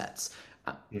the assets.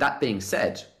 That being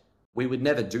said, we would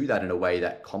never do that in a way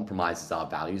that compromises our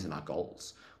values and our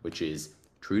goals, which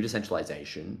true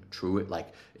decentralization, true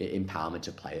empowerment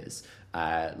of players.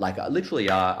 Literally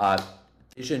our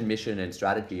vision, mission, and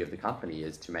strategy of the company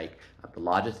is to make the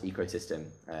largest ecosystem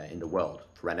in the world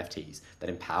for NFTs that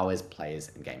empowers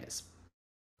players and gamers.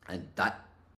 And that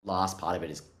last part of it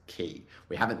is key.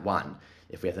 We haven't won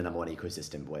if we have the number one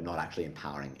ecosystem, but we're not actually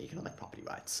empowering economic property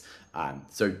rights.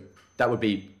 So that would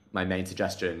be my main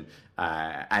suggestion.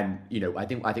 And I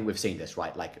think we've seen this,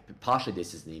 right? Like partially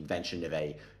this is the invention of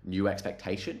a new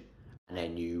expectation and a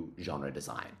new genre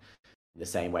design. In the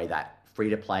same way that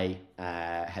free-to-play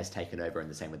has taken over, in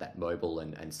the same way that mobile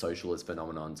and social as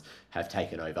phenomenons have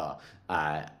taken over,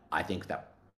 I think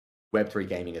that Web3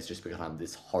 gaming has just become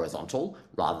this horizontal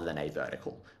rather than a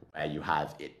vertical, where you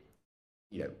have it,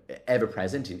 ever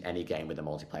present in any game with a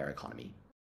multiplayer economy.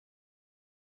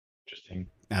 Interesting.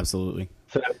 Absolutely.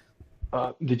 So,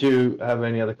 did you have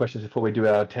any other questions before we do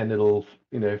our 10 little,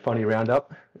 funny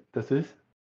roundup? This is.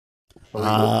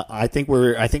 I think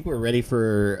we're ready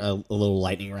for a little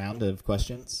lightning round of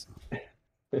questions.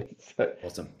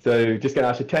 Awesome. So just going to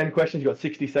ask you 10 questions. You've got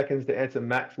 60 seconds to answer.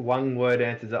 Max one-word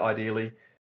answers, ideally.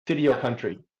 City or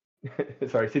country?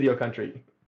 Sorry, city or country?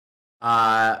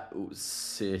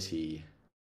 City.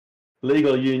 League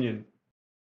or union?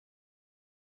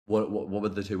 What were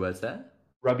the two words there?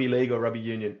 Rugby league or rugby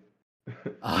union? You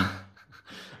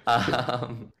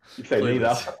say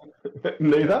Clueless. neither.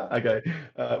 Neither? Okay.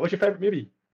 What's your favourite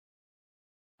movie?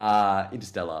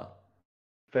 Interstellar.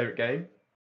 Favourite game?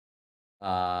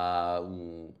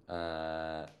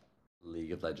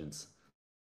 League of Legends.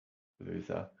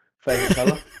 Loser. Favourite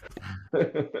colour?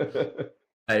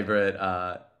 Favorite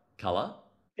color?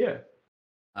 Yeah.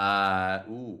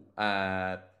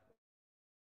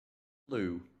 Blue.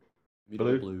 Blue?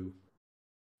 Blue.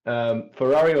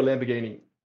 Ferrari or Lamborghini?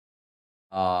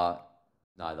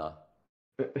 Neither.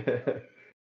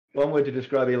 One word to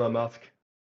describe Elon Musk.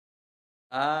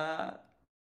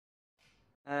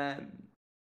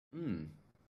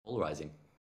 Polarizing.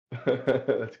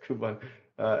 That's a good one.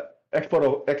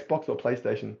 Xbox or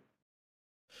PlayStation?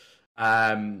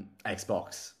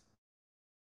 Xbox.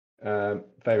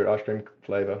 Favorite ice cream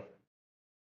flavor?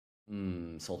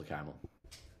 Salted caramel.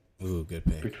 Ooh, good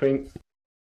pick.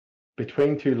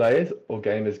 Between two layers or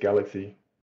GamersGalaxie?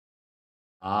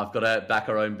 I've got to back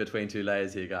our own between two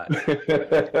layers here, guys.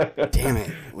 Damn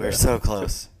it, we're so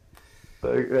close.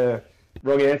 So,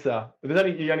 wrong answer.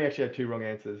 You only actually have two wrong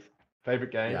answers.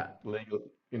 Favorite game? Yeah. Legal.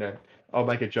 I'll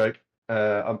make a joke.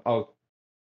 I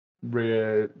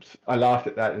laughed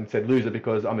at that and said loser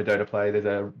because I'm a Dota player. There's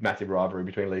a massive rivalry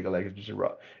between League of Legends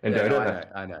and Dota.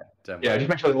 I know. Don't Yeah, worry. just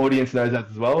make sure the audience knows that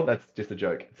as well. That's just a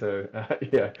joke. So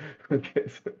yeah.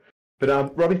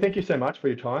 But Robbie, thank you so much for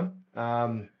your time.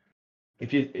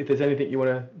 If there's anything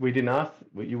we didn't ask,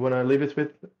 you want to leave us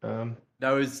with? No,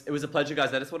 it was a pleasure,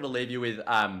 guys. I just want to leave you with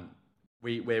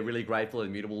we're really grateful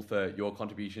and Immutable for your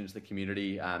contribution to the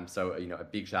community. So a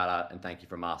big shout out and thank you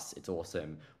from us. It's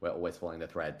awesome. We're always following the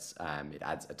threads. It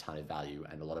adds a ton of value,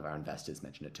 and a lot of our investors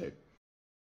mention it too.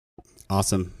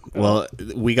 Awesome. Well,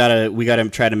 we gotta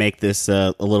try to make this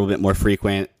a little bit more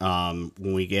frequent.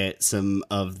 When we get some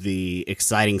of the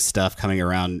exciting stuff coming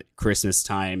around Christmas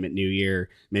time at New Year,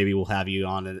 maybe we'll have you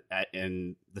on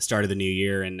in the start of the new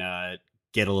year and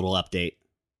get a little update.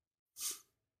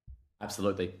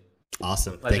 Absolutely.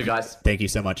 Awesome. Pleasure, guys. Thank you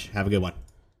so much. Have a good one.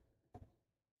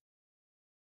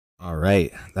 All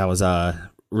right. That was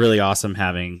really awesome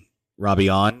having Robbie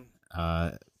on.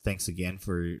 Thanks again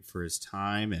for his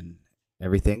time and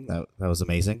everything. That was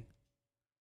amazing.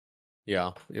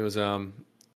 Yeah, it was a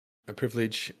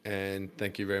privilege, and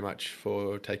thank you very much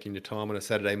for taking your time on a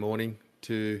Saturday morning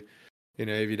to,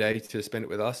 every day to spend it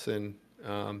with us and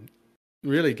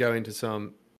really go into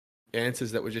some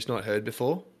answers that were just not heard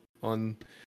before on,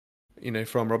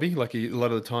 from Robbie. Like a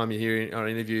lot of the time you hear on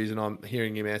interviews and I'm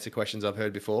hearing him answer questions I've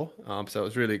heard before. So it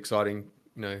was really exciting,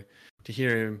 to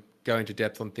hear him go into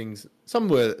depth on things. Some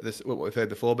were what we've heard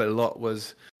before, but a lot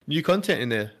was new content in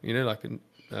there,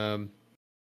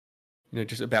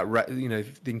 just about, the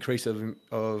increase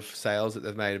of sales that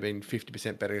they've made have been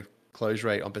 50% better close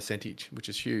rate on percentage, which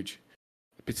is huge.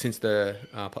 But since the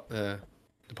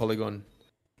Polygon,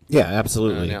 yeah,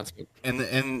 absolutely, announcement.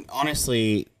 And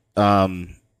honestly,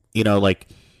 considering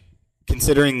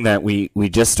that we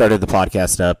just started the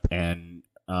podcast up and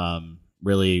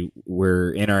really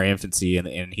we're in our infancy,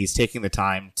 and he's taking the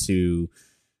time to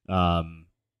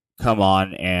come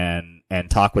on and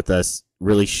talk with us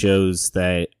really shows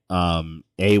that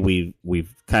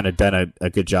we've kind of done a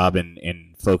good job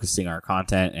in focusing our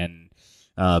content and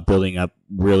building up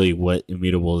really what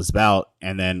Immutable is about,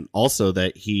 and then also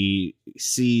that he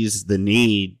sees the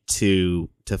need to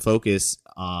focus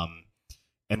and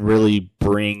really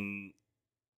bring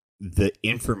the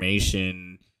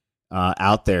information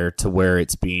out there to where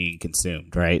it's being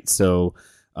consumed, right? So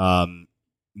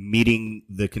meeting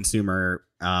the consumer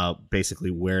basically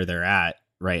where they're at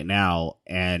right now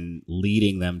and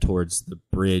leading them towards the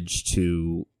bridge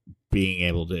to being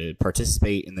able to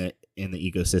participate in the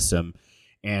ecosystem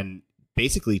and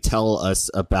basically tell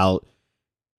us about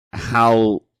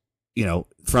how,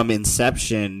 from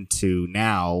inception to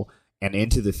now and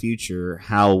into the future,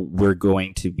 how we're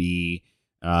going to be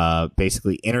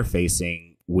basically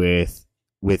interfacing with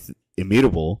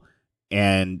Immutable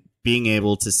and being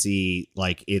able to see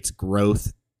its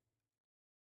growth,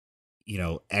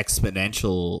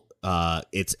 exponential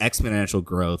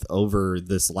growth over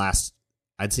this last,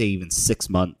 I'd say even 6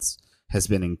 months has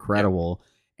been incredible.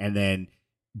 Yeah. And then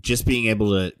just being able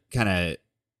to kind of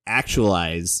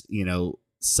actualize,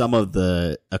 some of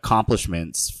the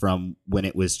accomplishments from when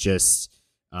it was just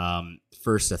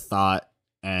first a thought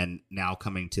and now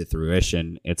coming to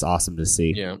fruition. It's awesome to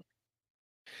see. Yeah.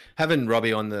 Having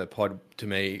Robbie on the pod, to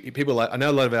me, I know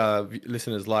a lot of our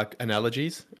listeners like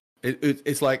analogies.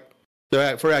 It's like,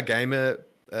 for our gamer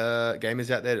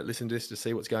gamers out there that listen to this to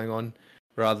see what's going on,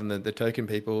 rather than the token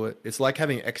people. It's like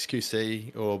having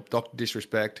XQC or Dr.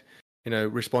 Disrespect,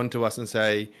 respond to us and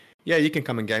say, yeah, you can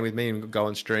come and game with me and go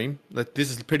on stream. This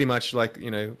is pretty much like,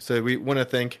 so we want to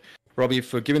thank Robbie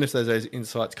for giving us those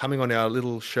insights, coming on our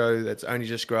little show that's only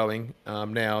just growing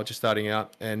now, just starting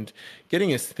out, and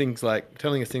telling us things like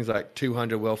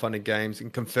 200 well-funded games,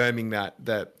 and confirming that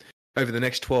over the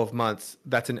next 12 months,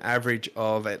 that's an average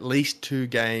of at least 2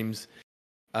 games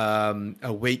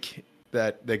a week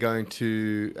that they're going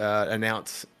to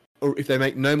announce, or if they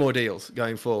make no more deals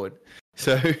going forward.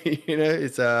 So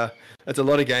it's a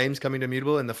lot of games coming to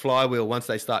Immutable, and the flywheel, once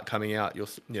they start coming out,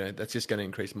 that's just going to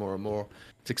increase more and more.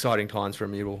 It's exciting times for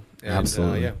Immutable. And,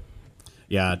 absolutely.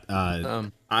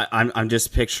 I'm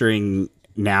just picturing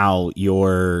now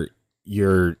your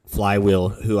flywheel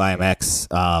Who I Am X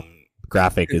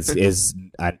graphic is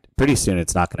pretty soon.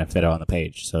 It's not going to fit on the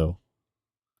page. So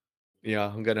yeah,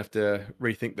 I'm going to have to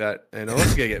rethink that, and I'm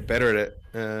also going to get better at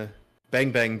it.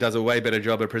 Bang Bang does a way better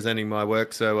job of presenting my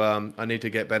work, so I need to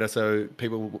get better so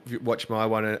people watch my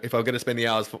one. And if I'm going to spend the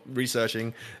hours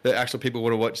researching, that actual people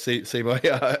want to see my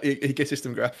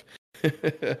ecosystem graph.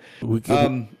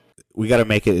 We got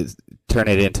to turn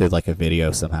it into like a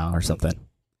video somehow or something.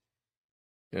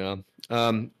 Yeah.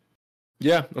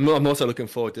 Yeah, I'm also looking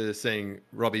forward to seeing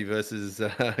Robbie versus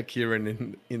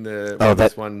Kieran in the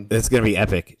this one. It's going to be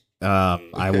epic.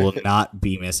 I will not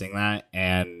be missing that,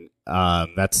 and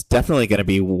that's definitely going to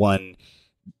be one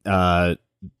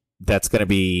that's going to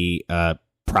be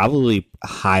probably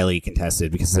highly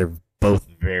contested because they're both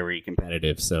very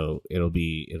competitive. So it'll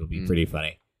be pretty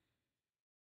funny.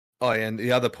 Oh, yeah, and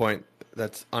the other point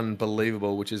that's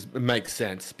unbelievable, which it makes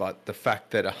sense, but the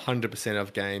fact that 100%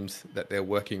 of games that they're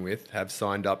working with have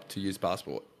signed up to use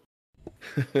Passport.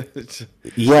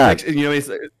 Yeah,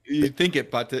 you think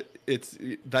it, but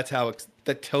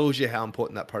that tells you how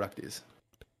important that product is.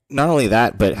 Not only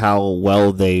that, but how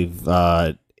well they've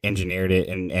engineered it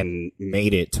and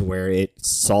made it to where it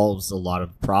solves a lot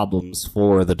of problems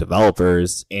for the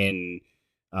developers in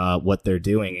what they're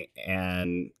doing,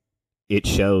 and it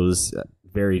shows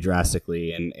very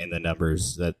drastically in the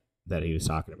numbers that he was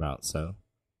talking about. So,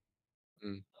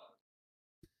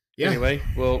 yeah. Anyway,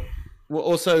 well, we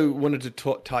also wanted to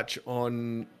touch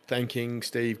on thanking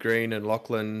Steve Green and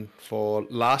Lachlan for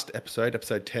last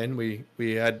episode 10. We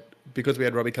had, because we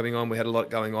had Robbie coming on, we had a lot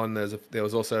going on. There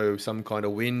was also some kind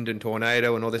of wind and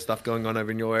tornado and all this stuff going on over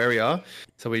in your area.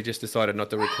 So we just decided not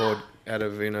to record out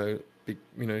of, so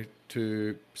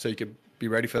you could be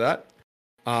ready for that.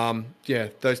 Yeah,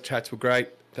 those chats were great.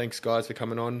 Thanks, guys, for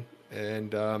coming on.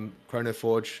 And Chrono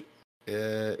Forge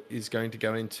is going to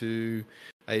go into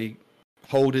a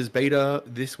holders beta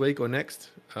this week or next.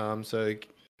 So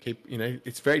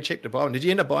it's very cheap to buy one. Did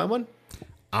you end up buying one?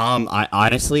 I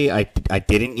honestly I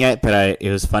didn't yet, but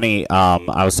it was funny.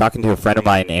 I was talking to a friend of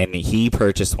mine and he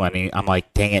purchased one. I'm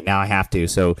like, dang it, now I have to.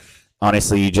 So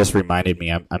honestly, you just reminded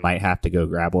me. I might have to go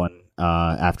grab one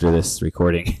after this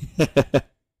recording.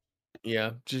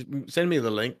 Yeah, just send me the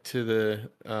link to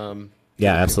the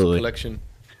absolutely collection.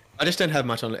 I just don't have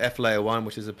much on F layer 1,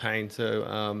 which is a pain. So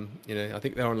I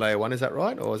think they're on layer 1. Is that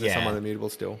right, or is it some on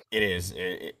Immutable still? It is.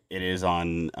 It is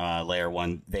on layer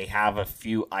 1. They have a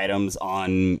few items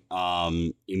on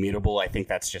Immutable. I think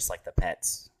that's just like the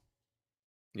pets.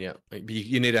 Yeah,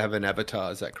 you need to have an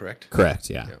avatar. Is that correct?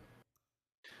 Correct. Yeah.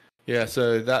 Yeah.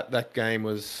 So that game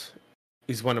is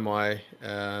one of my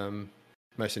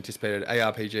most anticipated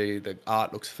ARPG. The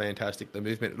art looks fantastic. The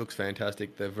movement looks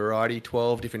fantastic. The variety,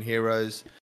 12 different heroes,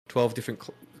 12 different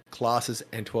classes,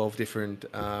 and 12 different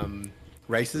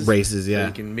races. Yeah. So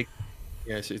you can mix.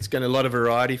 So it's got a lot of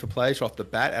variety for players off the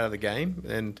bat out of the game.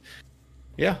 And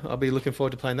yeah, I'll be looking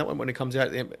forward to playing that one when it comes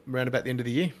out around about the end of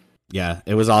the year. Yeah,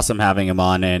 it was awesome having him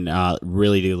on, and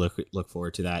really do look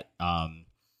forward to that.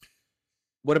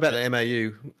 What about the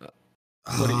MAU?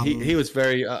 He was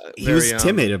very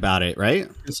timid about it, right?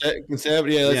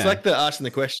 Conservative. Yeah, it's like the asking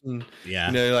the question. Yeah,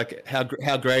 like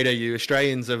how great are you?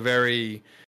 Australians are very,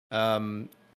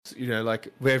 like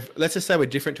let's just say we're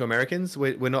different to Americans.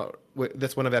 We're not.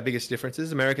 That's one of our biggest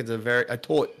differences. Americans are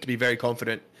taught to be very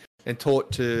confident and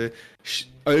taught to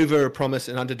over promise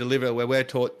and under deliver, where we're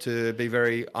taught to be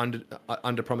very under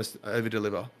promise, over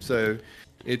deliver. So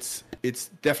it's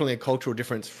definitely a cultural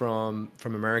difference from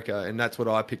America, and that's what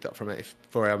I picked up from it.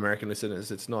 For our American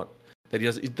listeners, it's not that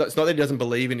he doesn't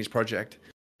believe in his project.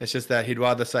 It's just that he'd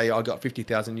rather say I got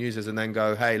 50,000 users and then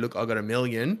go, hey, look, I got 1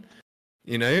 million.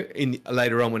 In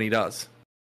later on when he does,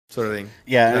 sort of thing.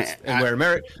 Yeah, and we're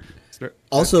American.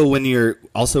 Also, when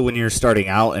you're starting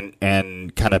out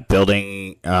and kind of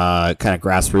building kind of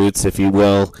grassroots, if you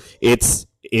will, it's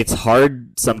it's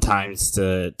hard sometimes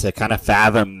to kind of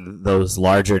fathom those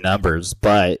larger numbers,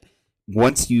 but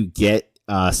once you get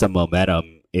some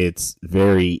momentum, it's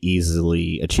very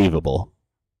easily achievable.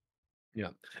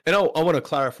 Yeah. And I want to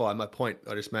clarify my point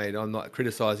I just made. I'm not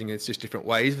criticizing it. It's just different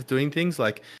ways of doing things.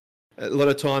 Like a lot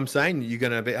of times saying you're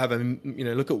going to have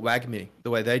look at WAGMI, the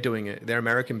way they're doing it. They're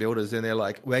American builders and they're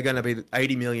like, we're going to be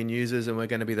 80 million users and we're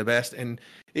going to be the best. And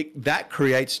that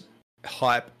creates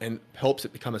hype and helps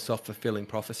it become a self-fulfilling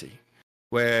prophecy,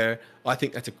 where I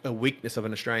think that's a weakness of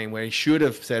an Australian, where he should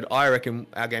have said, I reckon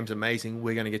our game's amazing.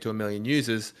 We're going to get to 1 million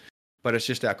users. But it's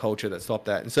just our culture that stopped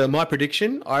that. And so my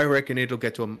prediction, I reckon it'll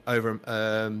get to over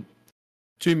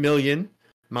 2 million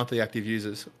monthly active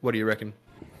users. What do you reckon?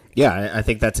 Yeah, I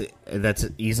think that's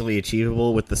easily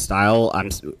achievable with the style.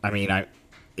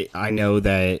 I know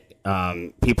that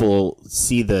people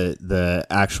see the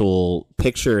actual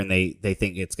picture and they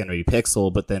think it's going to be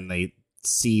pixel, but then they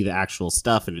see the actual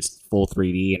stuff and it's full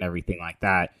 3D and everything like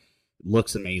that. It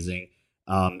looks amazing.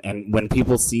 And when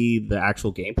people see the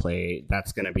actual gameplay,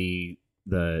 that's going to be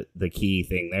the key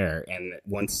thing there. And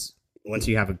once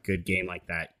you have a good game like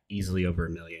that, easily over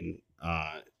 1 million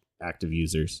active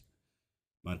users,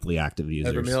 monthly active users.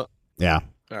 Over 1 million? Yeah.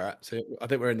 All right. So I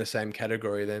think we're in the same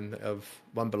category then of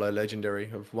one below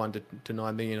legendary of 1 to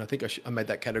 9 million. I think I made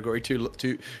that category too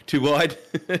wide.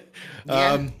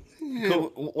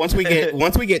 Cool. Once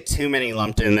we get too many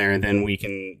lumped in there, then we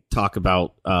can talk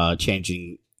about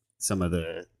changing some of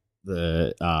the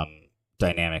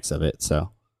dynamics of it.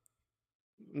 So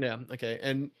yeah,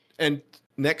 okay. And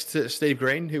next to Steve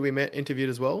Green, who we interviewed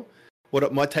as well,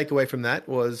 what my takeaway from that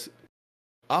was,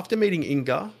 after meeting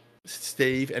Inga,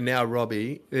 Steve, and now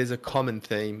Robbie, there's a common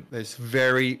theme. There's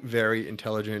very, very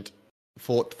intelligent,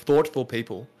 thoughtful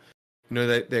people.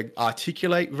 They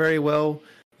articulate very well.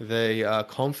 They are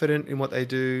confident in what they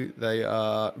do. They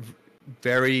are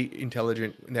very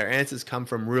intelligent. Their answers come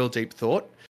from real deep thought.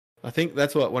 I think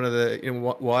that's one of the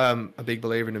why I'm a big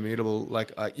believer in Immutable.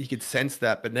 Like you could sense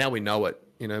that, but now we know it.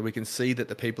 We can see that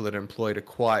the people that are employed are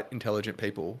quite intelligent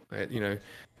people.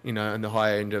 In the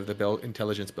higher end of the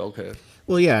intelligence bell curve.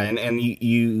 Well, yeah, and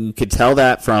you could tell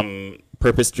that from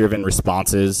purpose-driven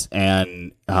responses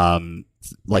and,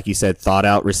 like you said,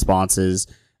 thought-out responses,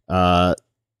 and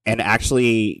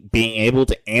actually being able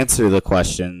to answer the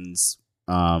questions,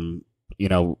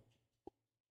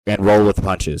 and roll with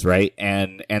punches, right?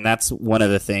 And that's one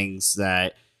of the things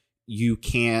that you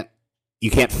can't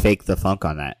fake the funk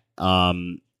on that.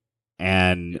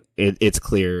 And it's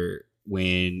clear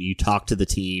when you talk to the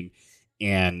team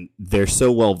and they're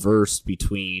so well versed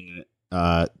between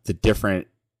the different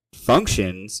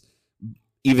functions,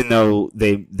 even though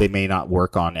they may not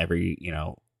work on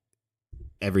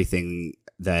everything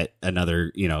that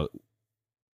another,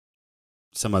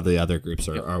 some of the other groups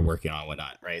are working on,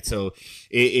 whatnot, right? So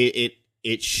it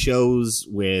shows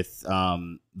with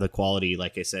the quality,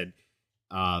 like I said,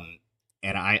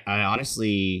 and I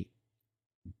honestly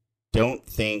don't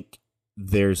think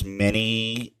there's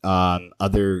many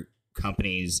other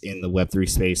companies in the Web3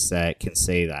 space that can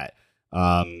say that.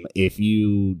 If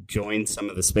you join some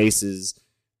of the spaces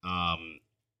from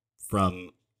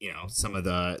some of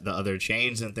the other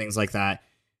chains and things like that,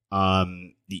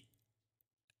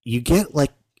 you get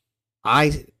like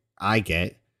I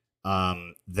get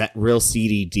that real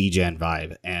CD degen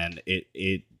vibe, and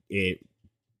it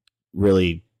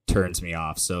really turns me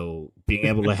off. So being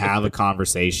able to have a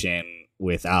conversation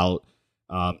without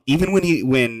even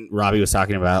when Robbie was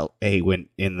talking about, hey, when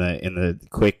in the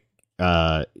quick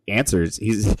answers,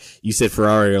 you said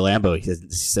Ferrari or Lambo, he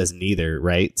says neither,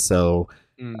 right? So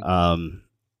I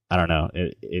don't know,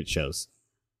 it shows.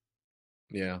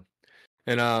 Yeah.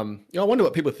 And I wonder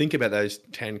what people think about those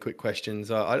 10 quick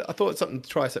questions. I thought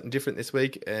try something different this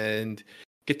week and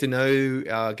get to know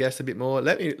our guests a bit more.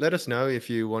 Let us know if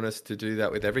you want us to do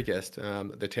that with every guest.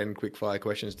 The 10 quick fire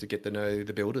questions to get to know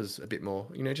the builders a bit more.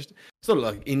 Just sort of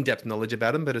like in-depth knowledge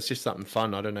about them, but it's just something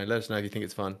fun. I don't know. Let us know if you think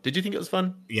it's fun. Did you think it was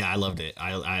fun? Yeah, I loved it.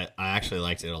 I actually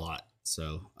liked it a lot.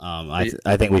 So I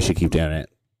think we should keep doing it.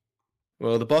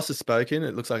 Well, the boss has spoken.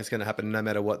 It looks like it's going to happen no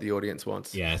matter what the audience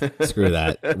wants. Yeah, screw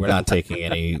that. We're not taking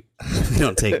we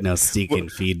don't take no sneaking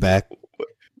feedback.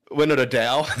 We're not a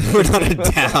DAO. We're not a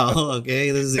DAO,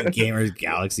 okay? This is a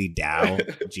GamersGalaxie DAO.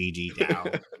 GG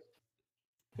DAO.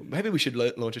 Maybe we should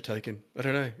launch a token. I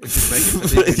don't know. Make it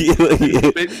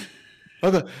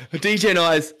DJ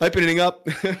eyes opening up.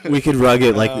 We could rug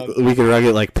it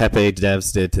like Pepe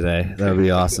Devs did today. That would be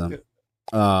awesome.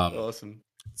 Awesome.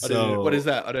 So what is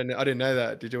that? I didn't know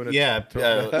that. Did you want to? Yeah,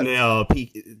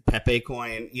 Pepe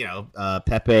coin.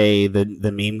 Pepe,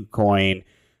 the meme coin.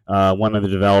 One of the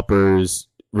developers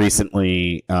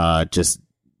recently just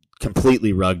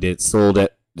completely rugged it, sold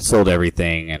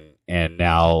everything, and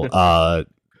now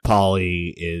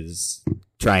Pauly is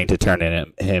trying to turn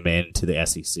him into the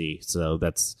SEC. So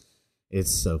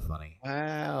it's so funny.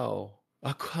 Wow.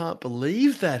 I can't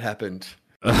believe that happened.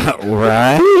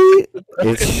 Right?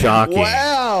 It's shocking.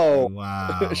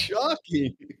 Wow.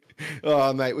 Shocking.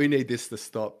 Oh, mate, we need this to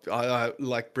stop. I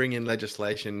like bring in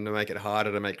legislation to make it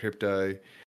harder to make crypto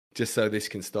just so this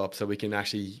can stop, so we can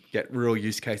actually get real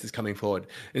use cases coming forward.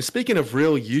 And speaking of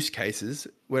real use cases,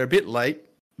 we're a bit late,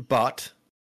 but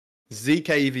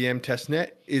ZK EVM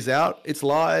testnet is out. It's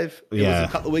live. It was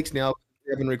a couple of weeks now.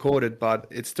 We haven't recorded, but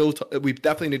it's still. We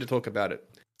definitely need to talk about it.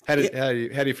 How do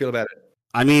you feel about it?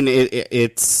 I mean,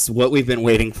 it's what we've been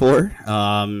waiting for,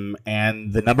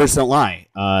 and the numbers don't lie.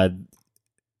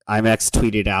 IMEX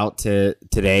tweeted out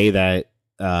today that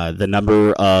the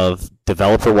number of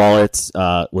developer wallets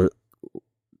were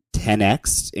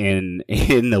 10x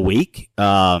in the week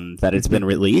that it's been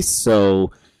released.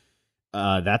 So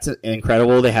that's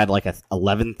incredible. They had like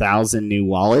 11,000 new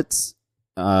wallets,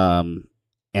 and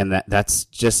that's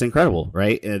just incredible,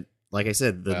 right? Like I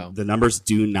said, the numbers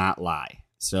do not lie.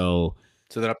 So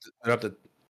they're up to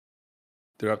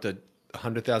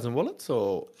 100,000 wallets,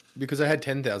 or because they had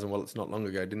 10,000 wallets not long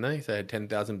ago, didn't they? So they had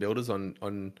 10,000 builders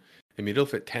on Immutable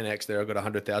for 10x. They've got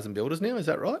 100,000 builders now. Is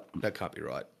that right? That can't be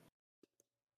right.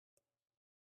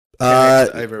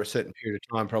 Over a certain period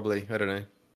of time, probably. I don't know.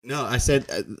 No, I said.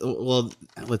 Well,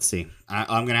 let's see.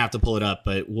 I'm gonna have to pull it up,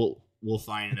 but we'll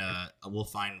find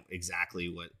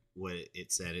exactly what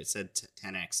it said. It said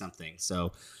 10x something.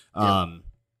 So,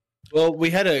 well, we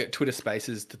had a Twitter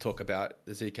Spaces to talk about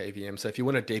the ZKVM. So if you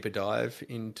want a deeper dive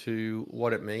into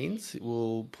what it means,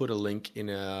 we'll put a link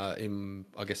in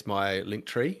I guess my link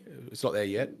tree. It's not there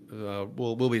yet.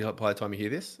 We'll be by the time you hear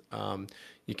this.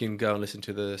 You can go and listen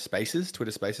to the Spaces,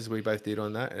 Twitter Spaces we both did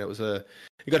on that, and it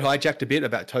got hijacked a bit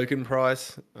about token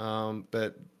price,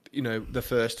 but the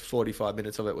first 45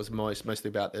 minutes of it was mostly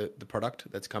about the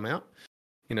product that's come out.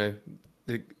 The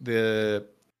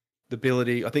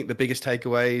ability, I think the biggest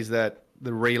takeaway is that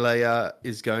the relayer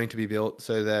is going to be built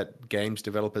so that games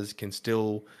developers can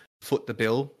still foot the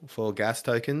bill for gas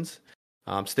tokens.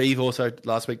 Steve also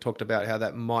last week talked about how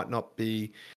that might not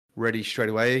be ready straight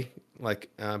away,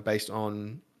 based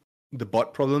on the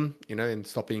bot problem, and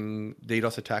stopping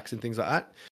DDoS attacks and things like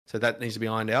that. So that needs to be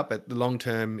ironed out. But the long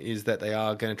term is that they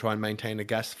are going to try and maintain a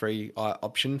gas-free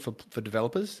option for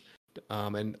developers.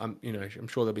 And I'm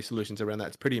sure there'll be solutions around that.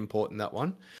 It's pretty important, that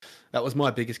one. That was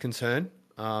my biggest concern,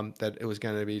 that it was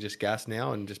going to be just gas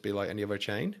now and just be like any other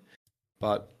chain.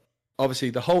 But obviously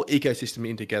the whole ecosystem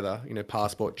in together,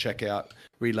 Passport, Checkout,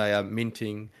 Relayer,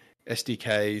 minting,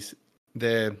 SDKs,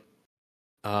 that's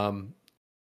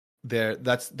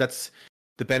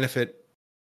the benefit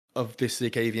of this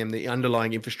ZK EVM, the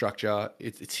underlying infrastructure.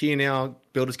 It's here now.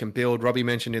 Builders can build. Robbie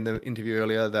mentioned in the interview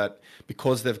earlier that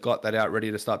because they've got that out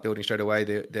ready to start building straight away,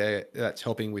 that's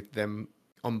helping with them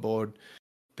onboard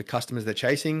the customers they're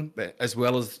chasing, but as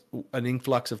well as an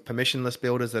influx of permissionless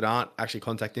builders that aren't actually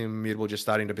contacting Immutable, just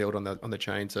starting to build on the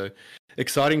chain. So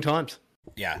exciting times.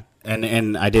 Yeah,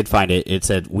 and I did find it. It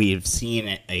said we've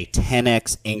seen a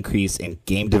 10x increase in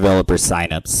game developer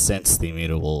signups since the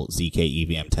Immutable ZK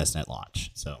EVM testnet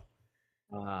launch. So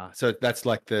that's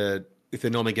like if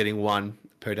they're normally getting 1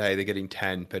 per day, they're getting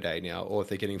 10 per day now, or if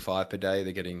they're getting 5 per day,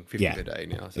 they're getting 50 per day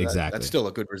now. So exactly, that's still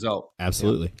a good result.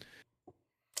 Absolutely.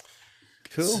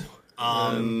 Yeah. Cool.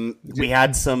 We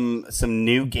had some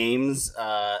new games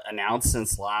announced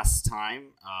since last time.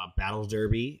 Battle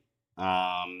Derby.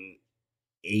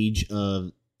 Age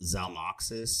of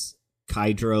Zalmoxis,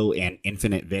 Kydro, and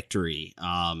Infinite Victory.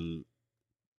 Want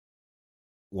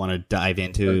to dive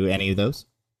into any of those?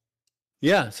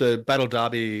 Yeah, so Battle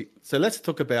Derby. So let's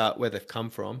talk about where they've come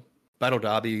from. Battle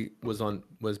Derby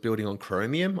was building on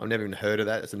Chromium. I've never even heard of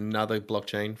that. It's another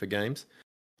blockchain for games.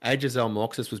 Age of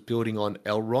Zalmoxis was building on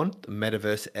Elrond, the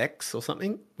Metaverse X or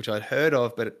something, which I'd heard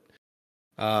of, but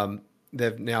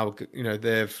they've now,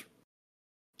 they've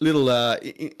I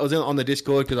was on the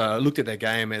Discord because I looked at their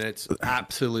game and it's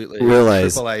absolutely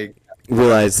AAA.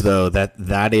 Realize though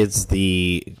that is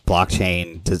the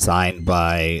blockchain designed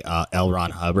by L.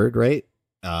 Ron Hubbard, right?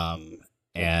 And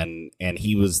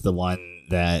he was the one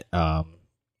that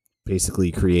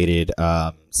basically created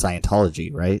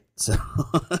Scientology, right? So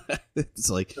it's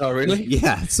like, oh really?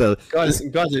 Yeah. So guys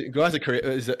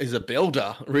is a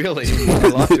builder, really, a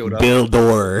life builder.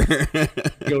 Builder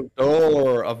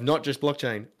of not just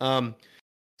blockchain.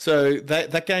 So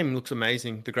that game looks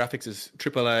amazing. The graphics is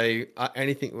AAA.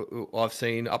 Anything I've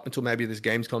seen up until maybe this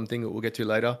Gamescom thing that we'll get to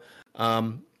later.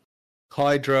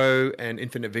 Hydro and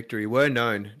Infinite Victory were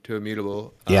known to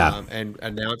Immutable, and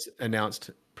announced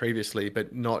previously,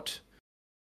 but not.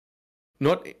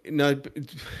 There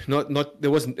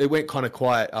wasn't. It went kind of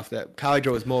quiet after that.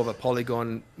 Hydro was more of a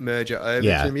Polygon merger over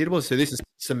to Immutable, so this has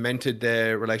cemented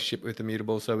their relationship with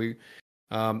Immutable. So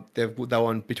they were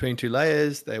on Between Two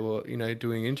Layers. They were,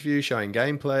 doing interviews, showing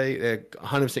gameplay. They're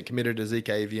 100% committed to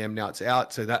ZKVM. Now it's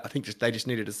out, so that I think they just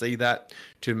needed to see that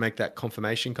to make that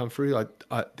confirmation come through.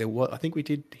 I think we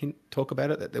did talk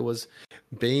about it, that there was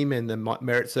Beam and the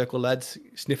Merit Circle lads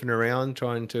sniffing around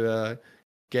trying to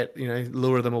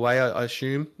lure them away. I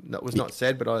assume that was not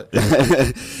said, but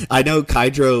I know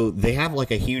Kydro. They have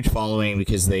like a huge following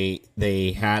because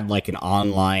they had like an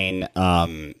online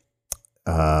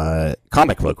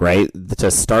comic book, right,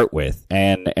 to start with,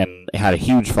 and had a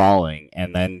huge following,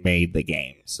 and then made the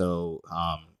game. So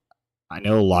I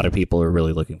know a lot of people are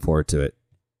really looking forward to it.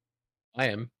 I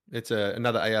am. It's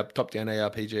another top-down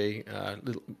ARPG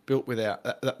built with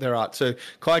their art. So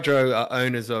Kydro are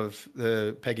owners of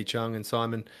the Peggy Chung and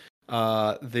Simon,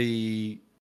 the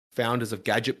founders of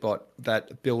GadgetBot,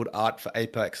 that build art for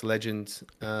Apex Legends,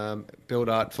 build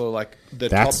art for like the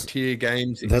top-tier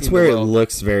games. That's where it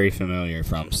looks very familiar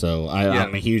from. So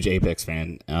I'm a huge Apex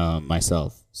fan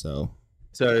myself. So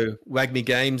Wagme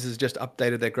Games has just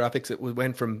updated their graphics. It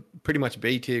went from pretty much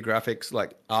B-tier graphics,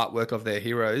 like artwork of their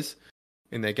heroes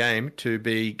in their game, to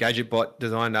be GadgetBot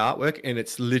designed artwork, and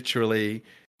it's literally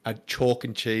a chalk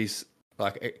and cheese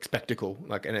like spectacle.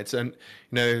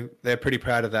 They're pretty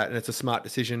proud of that, and it's a smart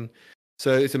decision.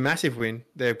 So it's a massive win.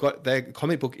 Their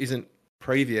comic book isn't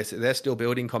previous. They're still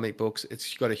building comic books.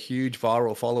 It's got a huge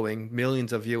viral following,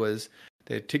 millions of viewers.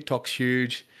 Their TikTok's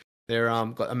huge. They're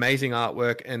got amazing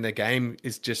artwork, and their game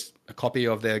is just a copy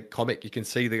of their comic. You can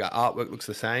see the artwork looks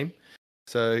the same.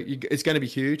 So it's going to be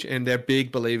huge, and they're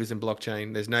big believers in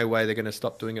blockchain. There's no way they're going to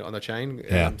stop doing it on the chain.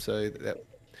 Yeah. So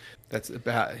that's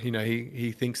about,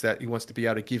 he thinks that he wants to be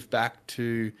able to give back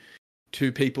to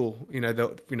people,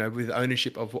 with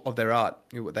ownership of their art,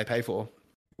 what they pay for.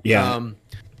 Yeah.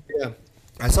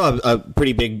 I saw a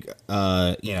pretty big,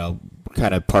 kind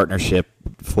of partnership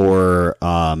for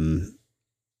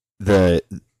the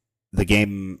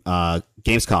game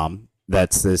Gamescom.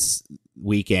 That's this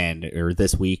week in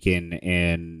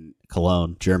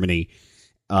Cologne, Germany,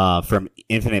 from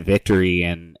Infinite Victory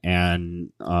and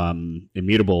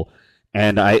Immutable,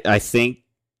 and I think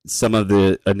some of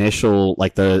the initial,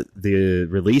 like the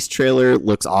release trailer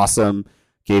looks awesome.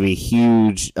 Gave me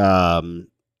huge NBA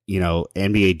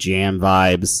Jam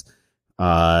vibes,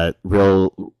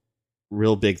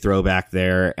 real big throwback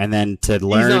there, and then to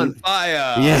learn, he's on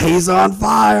fire. Yeah, he's on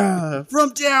fire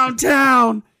from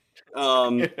downtown.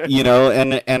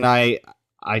 And I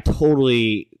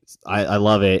totally I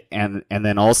love it, and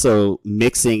then also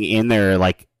mixing in there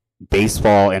like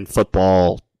baseball and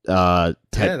football type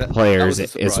players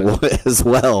as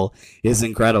well is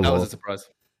incredible. That was a surprise.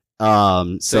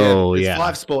 There's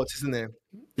 5 sports, isn't there?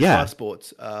 Yeah, 5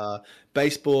 sports: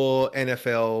 baseball,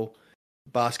 NFL,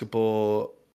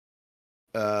 basketball,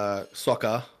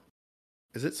 soccer.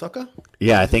 Is it soccer?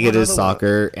 Yeah, I think it is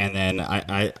soccer, and then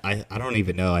I don't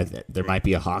even know. There might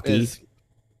be a hockey.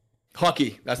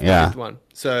 Hockey, that's the fifth one.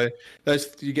 So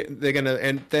they're gonna,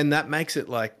 and then that makes it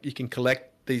like you can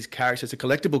collect these characters. It's a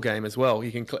collectible game as well.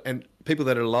 You can and people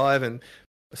that are alive and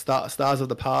stars of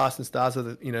the past and stars of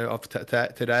the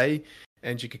today,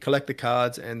 and you can collect the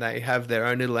cards, and they have their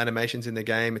own little animations in the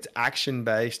game. It's action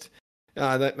based.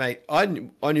 I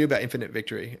knew about Infinite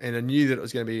Victory, and I knew that it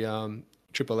was going to be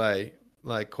AAA.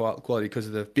 Like quality, because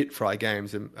of the Bitfry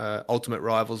games and Ultimate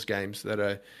Rivals games that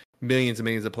are millions and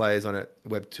millions of players on it.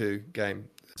 Web 2 game.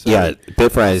 So, yeah,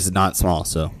 Bitfry is not small,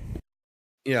 so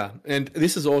yeah, and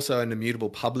this is also an Immutable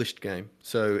published game,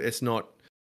 so it's not.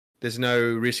 There's no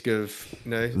risk of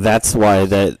That's why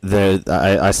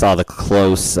I saw the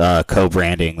close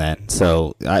co-branding then,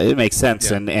 so it makes sense,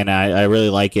 and I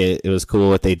really like it. It was cool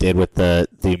what they did with the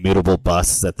Immutable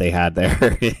bus that they had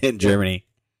there in Germany.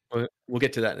 We'll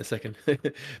get to that in a second.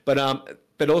 but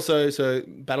also, so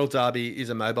Battle Derby is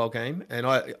a mobile game, and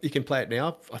you can play it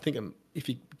now. I think if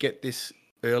you get this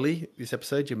early, this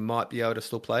episode, you might be able to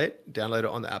still play it. Download it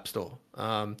on the App Store,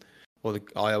 or the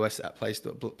iOS app Play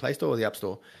Store or the App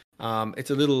Store.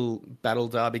 It's a little Battle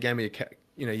Derby game where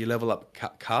you level up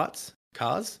cars,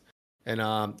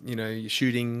 and you're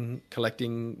shooting,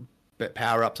 collecting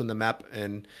power ups on the map,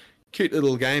 and cute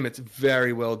little game. It's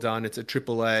very well done. It's a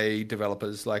AAA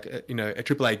developers, like a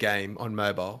AAA game on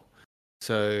mobile.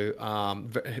 So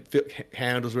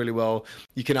handles really well.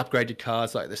 You can upgrade your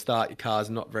cars. Like at the start, your car's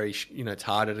not very, it's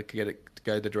harder to get it to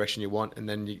go the direction you want, and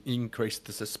then you increase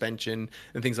the suspension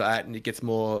and things like that, and it gets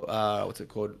more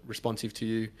responsive to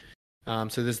you.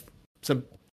 So there's some.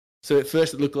 So at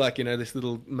first it looked like this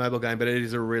little mobile game, but it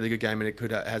is a really good game, and it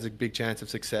has a big chance of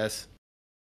success.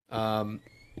 Age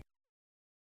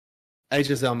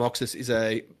of Zalmoxis is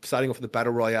starting off with the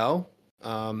battle royale,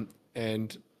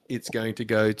 and it's going to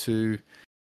go to.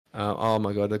 Oh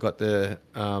my god! I got the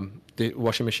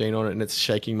washing machine on it, and it's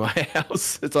shaking my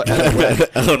house. It's like out of whack.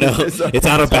 Oh no! It's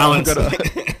out of balance.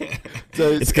 So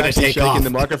it's going to take shaking off.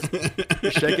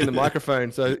 Shaking the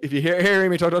microphone. So if you're hearing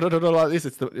me talk like this,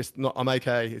 it's not. I'm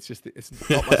okay. It's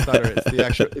not my stutter. It's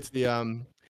the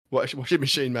washing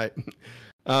machine, mate.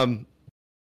 That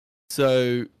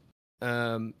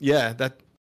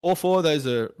all four of those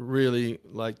are really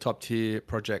like top tier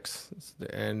projects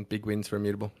and big wins for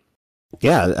Immutable.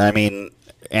 Yeah, I mean,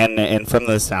 and from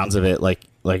the sounds of it, like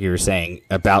you were saying,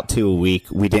 about 2 a week.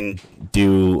 We didn't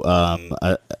do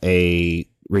a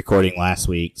recording last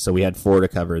week, so we had 4 to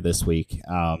cover this week.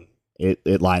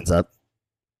 It lines up.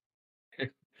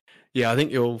 Yeah, I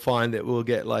think you'll find that we'll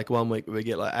get like 1 week we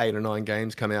get like 8 or 9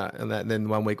 games come out, and then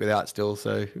 1 week without still.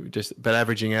 So but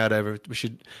averaging out over, we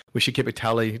should keep a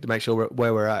tally to make sure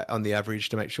where we're at on the average,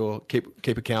 to make sure keep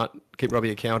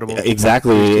Robbie accountable.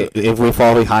 Exactly. If we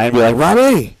fall behind, be like,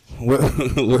 Robbie,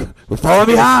 we're falling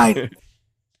behind.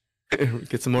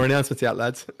 Get some more announcements out,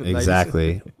 lads.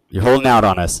 Exactly. You're holding out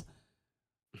on us.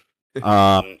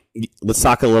 Let's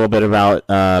talk a little bit about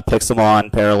Pixelmon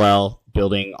Parallel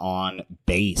building on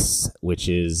Base, which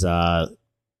is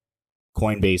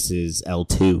Coinbase's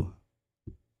L2.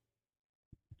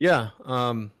 Yeah.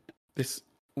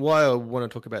 Why I want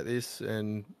to talk about this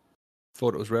and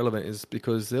thought it was relevant is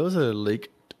because there was a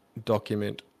leaked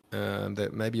document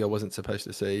that maybe I wasn't supposed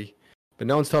to see, but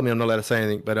no one's told me I'm not allowed to say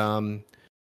anything. But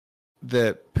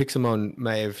that Pixelmon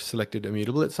may have selected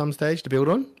Immutable at some stage to build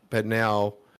on, but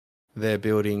now they're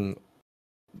building.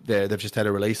 They've just had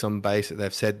a release on Base.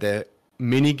 They've said their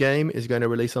mini game is going to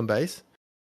release on Base.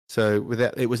 So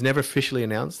it was never officially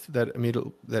announced that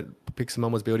Pixelmon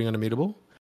was building on Immutable,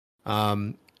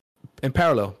 and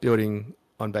Parallel building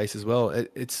on Base as well.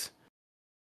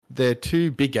 They're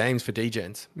 2 big games for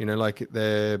DGens. Like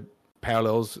the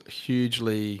Parallel's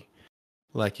hugely,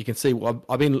 like you can see.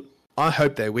 I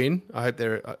hope they win. I hope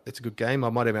it's a good game. I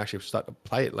might even actually start to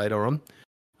play it later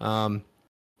on.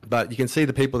 But you can see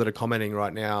the people that are commenting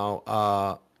right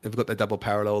now they've got the double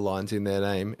parallel lines in their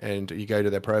name, and you go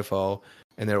to their profile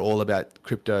and they're all about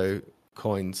crypto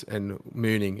coins and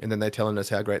mooning, and then they're telling us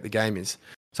how great the game is.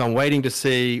 So I'm waiting to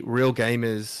see real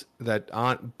gamers that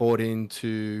aren't bought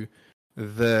into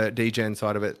the DGen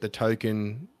side of it, the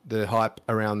token, the hype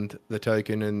around the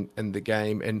token and the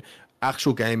game, and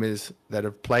actual gamers that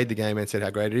have played the game and said how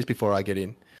great it is before I get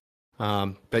in.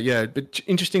 But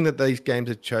interesting that these games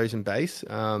have chosen Base.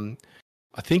 I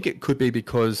think it could be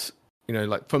because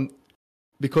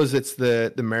because it's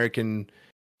the American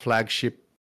flagship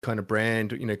kind of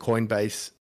brand,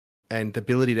 Coinbase, and the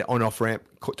ability to on-off ramp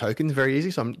tokens very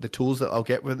easy. So the tools that I'll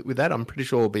get with that, I'm pretty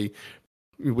sure will be.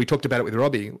 We talked about it with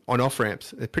Robbie. On-off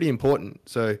ramps, they're pretty important.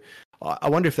 So I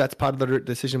wonder if that's part of the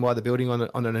decision why they're building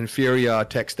on an inferior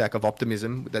tech stack of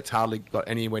Optimism that's hardly got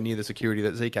anywhere near the security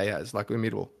that ZK has, like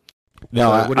Immutable.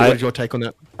 No, so what is your take on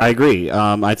that? I agree.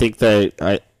 I think that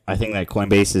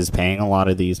Coinbase is paying a lot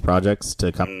of these projects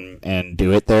to come and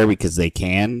do it there because they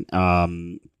can,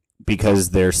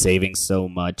 because they're saving so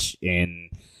much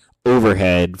in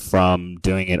overhead from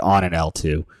doing it on an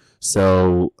L2.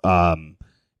 So,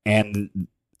 and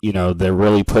they're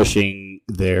really pushing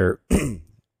their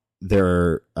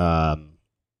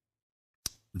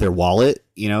wallet,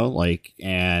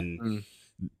 and.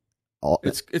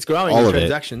 It's growing all in of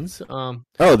transactions.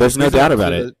 There's no doubt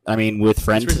about it. I mean, with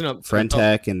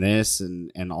Friendtech and this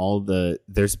and all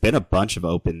there's been a bunch of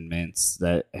open mints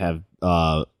that have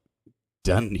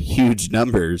done huge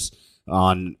numbers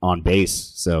on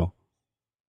Base. So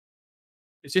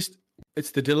it's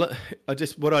the delay.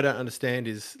 What I don't understand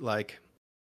is the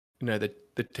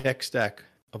tech stack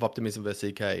of Optimism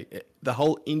versus ZK. The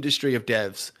whole industry of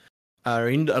devs are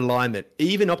in alignment.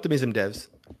 Even Optimism devs.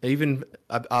 Even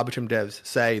Arbitrum devs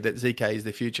say that ZK is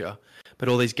the future, but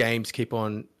all these games keep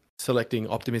on selecting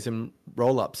Optimism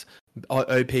roll-ups,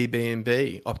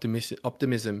 OPBNB,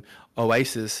 Optimism,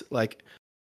 Oasis. I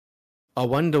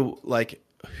wonder,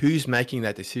 who's making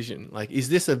that decision? Is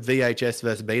this a VHS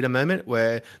versus beta moment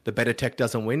where the better tech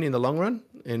doesn't win in the long run,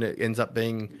 and it ends up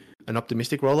being an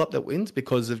optimistic roll up that wins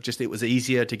because of just it was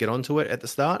easier to get onto it at the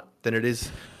start than it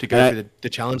is to go through the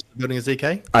challenge of building a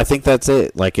ZK? I think that's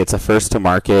it. Like, it's a first to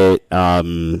market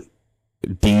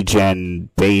degen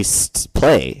based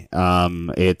play.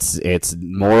 It's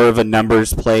more of a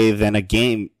numbers play than a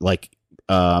game, like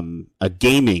a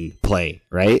gaming play,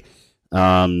 right?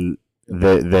 They're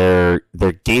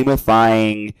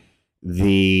gamifying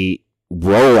the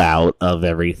rollout of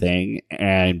everything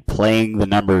and playing the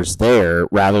numbers there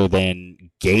rather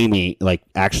than gaming, like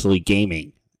actually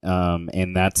gaming.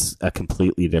 And that's a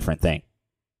completely different thing.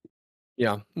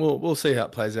 Yeah, we'll see how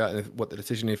it plays out and what the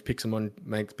decision if Pixelmon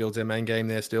builds their main game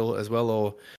there still as well,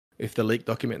 or if the leaked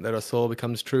document that I saw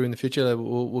becomes true in the future.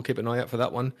 We'll keep an eye out for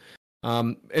that one.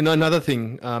 And another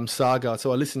thing, Saga.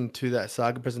 So I listened to that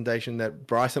Saga presentation that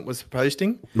Bryson was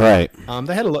posting. Right.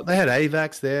 They had a lot. They had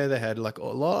AVAX there. They had like a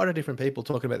lot of different people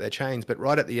talking about their chains. But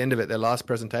right at the end of it, their last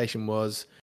presentation was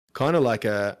kind of like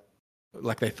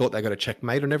they thought they got a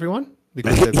checkmate on everyone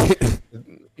because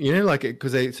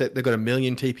because they said they've got 1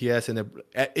 million TPS and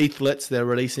they're ethlets they're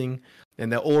releasing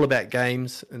and they're all about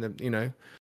games and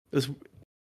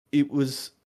it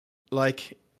was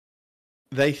like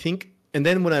they think. And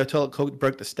then when I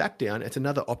broke the stack down, it's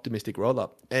another optimistic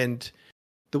roll-up. And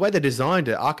the way they designed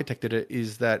it, architected it,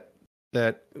 is that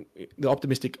the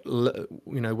optimistic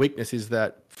weakness is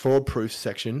that fraud-proof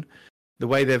section. The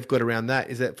way they've got around that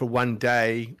is that for one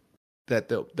day, that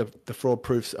the fraud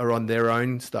proofs are on their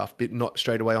own stuff, but not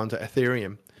straight away onto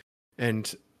Ethereum.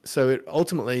 And so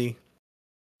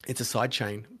it's a side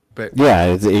chain. But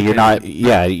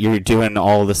you're doing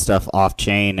all the stuff off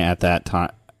chain at that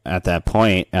time. At that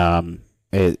point,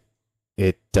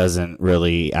 it doesn't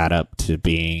really add up to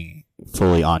being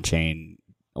fully on chain,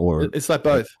 or it's like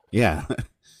both. Yeah,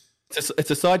 it's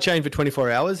a side chain for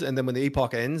 24 hours, and then when the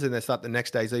epoch ends and they start the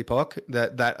next day's epoch,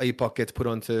 that epoch gets put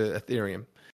onto Ethereum.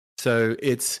 So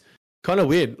it's kind of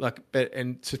weird,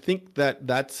 and to think that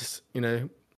that's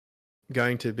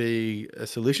going to be a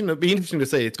solution. It'd be interesting to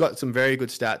see. It's got some very good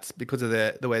stats because of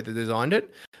the way they designed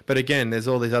it. But again, there's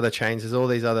all these other chains. There's all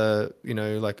these other,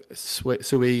 like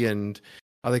Sui and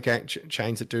other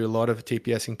chains that do a lot of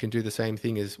TPS and can do the same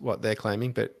thing as what they're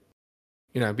claiming. But,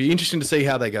 it'd be interesting to see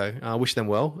how they go. I wish them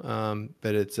well.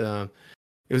 But it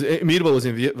was Immutable was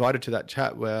invited to that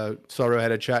chat where Sorrow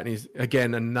had a chat, and he's,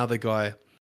 again, another guy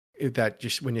that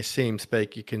just when you see him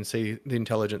speak, you can see the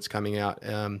intelligence coming out.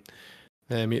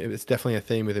 It's definitely a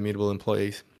theme with Immutable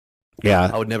employees.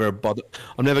 Yeah, I would never bother.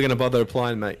 I'm never going to bother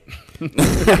applying, mate.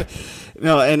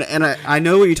 No, and I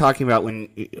know what you're talking about when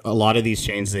a lot of these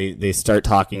chains they start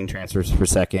talking transfers per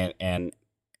second, and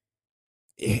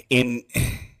in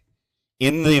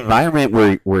the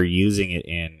environment we're using it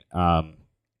in,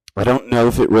 I don't know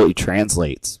if it really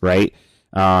translates, right?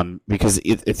 Because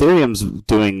Ethereum's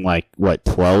doing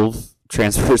 12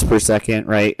 transfers per second,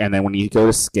 right? And then when you go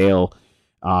to scale,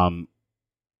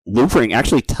 Loopring,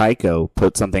 actually Tycho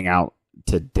put something out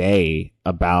today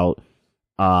about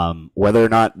whether or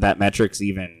not that metric's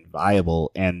even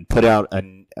viable, and put out a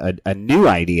new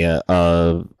idea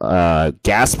of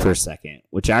gas per second,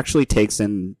 which actually takes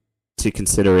into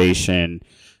consideration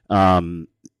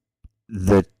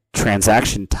the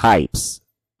transaction types,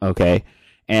 okay?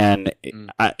 And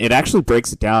it actually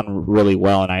breaks it down really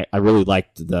well, and I really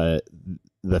liked the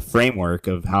framework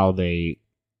of how they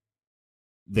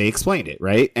explained it,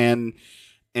 right? And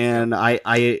I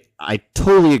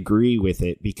totally agree with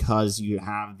it, because you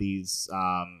have these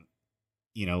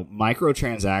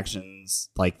microtransactions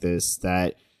like this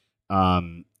that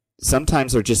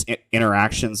sometimes are just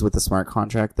interactions with the smart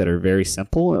contract that are very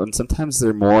simple, and sometimes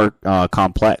they're more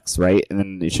complex, right? And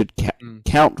then it should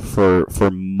count for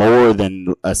more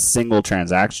than a single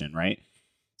transaction, right?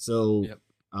 So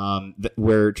so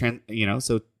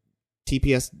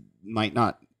TPS might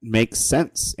not make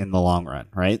sense in the long run,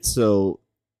 right? So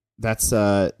that's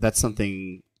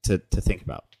something to think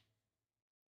about.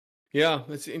 Yeah,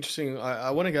 it's interesting.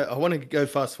 I want to go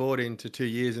fast forward into 2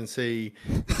 years and see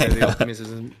the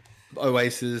Optimism,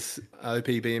 Oasis,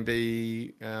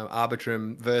 OPBNB,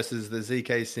 Arbitrum versus the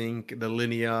ZK Sync, the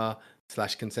Linear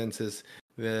 / Consensus,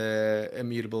 the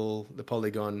Immutable, the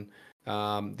Polygon,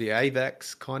 the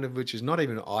AVAX kind of, which is not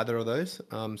even either of those.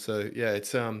 So yeah,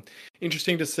 it's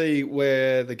interesting to see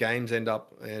where the games end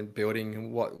up and building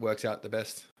and what works out the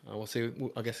best. We'll see.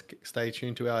 I guess stay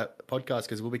tuned to our podcast,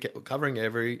 because we'll be covering it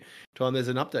every time there's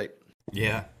an update.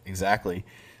 Yeah, exactly.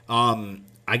 I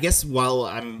guess while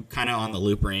I'm kind of on the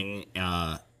Loopring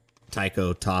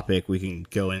Tycho topic, we can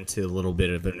go into a little bit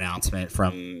of an announcement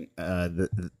from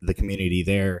the community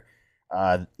there.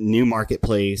 New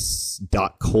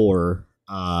marketplace.core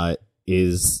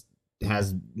is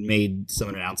has made some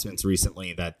announcements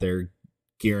recently that they're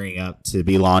gearing up to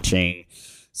be launching.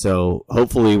 So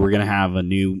hopefully we're going to have a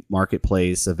new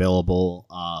marketplace available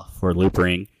for Loop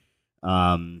Ring.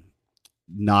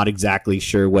 Not exactly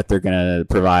sure what they're going to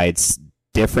provide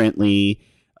differently,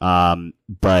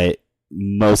 but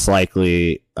most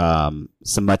likely some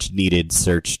much needed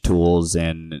search tools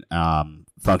and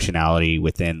functionality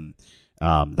within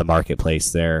the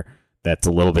marketplace there that's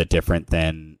a little bit different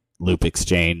than Loop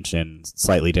Exchange and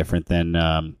slightly different than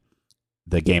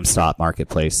the GameStop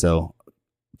marketplace. So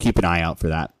keep an eye out for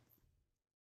that.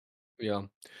 Yeah.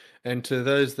 And to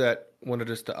those that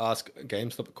wanted us to ask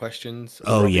GameStop questions.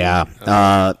 Oh, Robbie,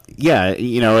 yeah. Yeah,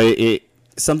 it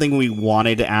something we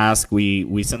wanted to ask.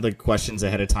 We sent the questions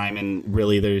ahead of time, and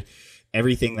really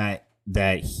everything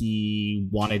that he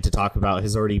wanted to talk about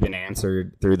has already been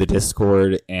answered through the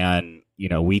Discord, and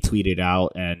we tweeted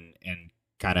out and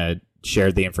kind of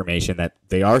shared the information that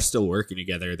they are still working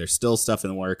together. There's still stuff in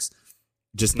the works,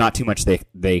 just not too much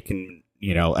they can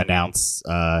announce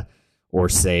or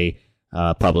say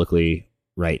publicly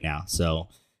right now. So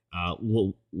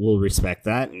we'll respect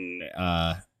that, and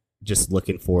just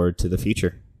looking forward to the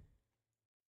future.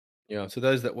 Yeah, so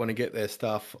those that want to get their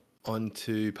stuff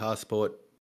onto Passport,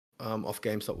 off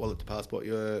GameStop wallet to Passport,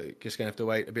 you're just going to have to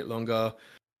wait a bit longer,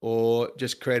 or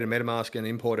just create a MetaMask and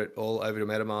import it all over to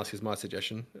MetaMask is my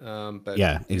suggestion. But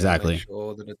yeah, exactly. Make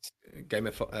sure that it's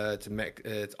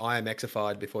it's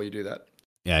IMXified before you do that.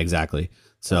 Yeah, exactly.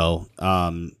 So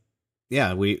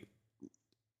we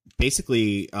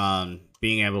basically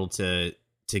being able to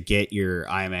get your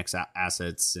IMX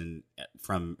assets and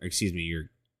your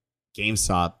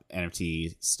GameStop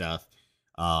NFT stuff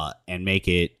and make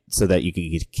it so that you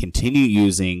can continue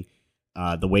using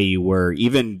the way you were.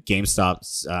 Even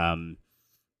GameStop's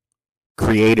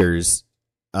creators,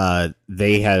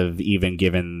 they have even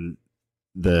given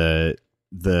the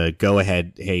go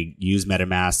ahead, hey, use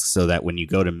MetaMask so that when you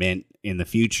go to mint in the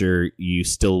future, you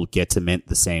still get to mint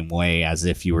the same way as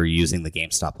if you were using the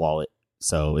GameStop wallet.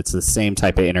 So it's the same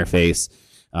type of interface.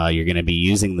 You're going to be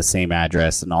using the same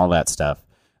address and all that stuff.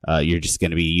 You're just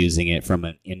going to be using it from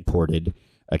an imported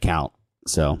account.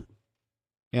 So,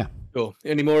 yeah. Cool.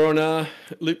 Any more on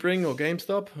Loop Ring or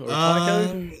GameStop or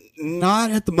Tyco?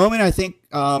 Not at the moment. I think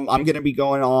I'm going to be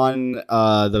going on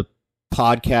the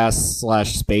podcast /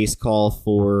 space call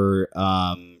for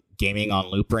gaming on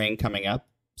Loop Ring coming up.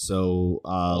 So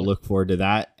look forward to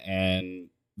that, and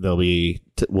we'll be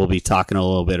talking a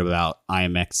little bit about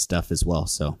IMX stuff as well.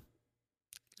 So,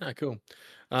 cool.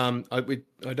 I don't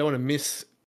want to miss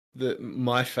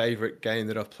my favorite game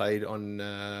that I've played on.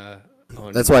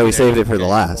 That's why we saved it for the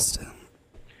last.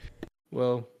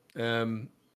 Well,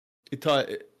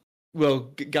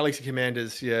 Galaxy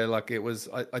Commanders, yeah, like it was.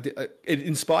 It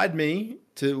inspired me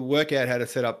to work out how to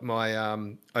set up my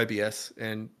OBS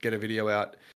and get a video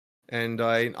out, and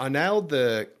I nailed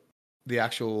the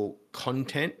actual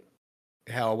content,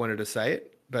 how I wanted to say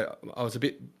it, but I was a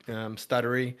bit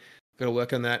stuttery. Got to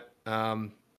work on that.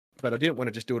 But I didn't want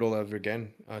to just do it all over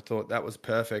again. I thought that was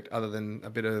perfect, other than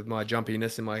a bit of my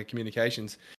jumpiness in my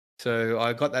communications. So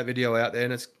I got that video out there,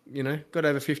 and it's got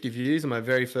over 50 views on my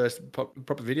very first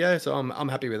proper video. So I'm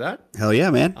happy with that. Hell yeah,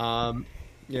 man.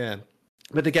 Yeah.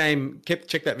 But the game,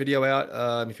 check that video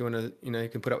out if you want to. You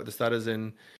can put up with the stutters,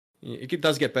 and it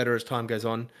does get better as time goes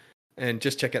on. And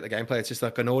just check out the gameplay. It's just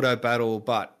like an auto battle,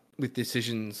 but with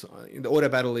decisions. The auto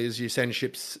battle is you send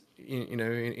ships in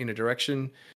a direction,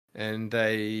 and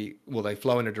they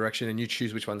flow in a direction, and you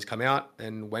choose which ones come out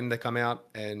and when they come out,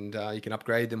 and you can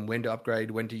upgrade them, when to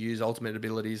upgrade, when to use ultimate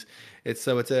abilities. It's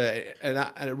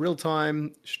a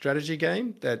real-time strategy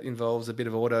game that involves a bit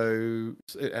of auto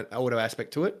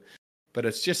aspect to it, but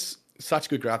it's just such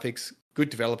good graphics, good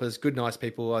developers, good nice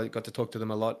people. I got to talk to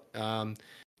them a lot.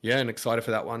 And excited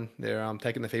for that one. They're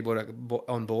taking the feedback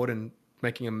on board and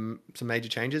making some major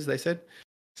changes, they said.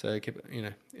 So, if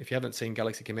you haven't seen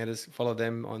Galaxy Commanders, follow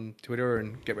them on Twitter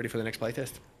and get ready for the next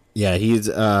playtest. Yeah, he's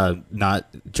not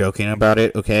joking about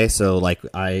it. Okay, so like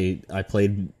I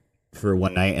played for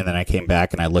one night, and then I came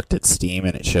back and I looked at Steam,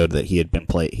 and it showed that he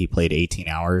played 18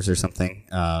 hours or something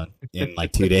in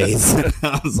like 2 days.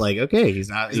 I was like, okay, he's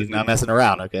not messing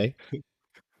around. Okay,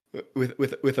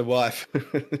 with a wife.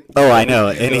 Oh, I know.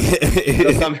 And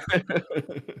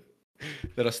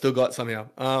that I still got somehow.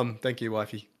 Thank you,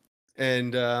 wifey.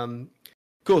 And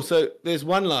cool. So there's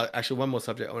one more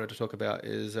subject I wanted to talk about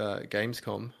is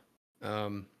Gamescom.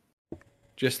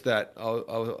 Just that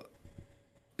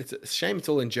it's a shame it's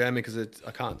all in German because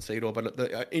I can't see it all. But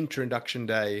the introduction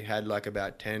day had like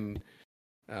about 10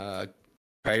 brand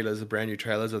new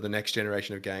trailers of the next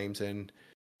generation of games, and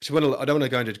I don't want to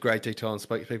go into great detail and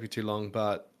speak for too long,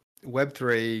 but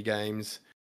Web3 games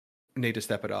need to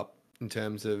step it up in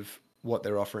terms of what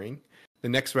they're offering. The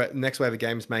next wave of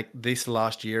games make this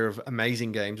last year of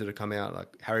amazing games that have come out,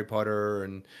 like Harry Potter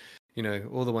and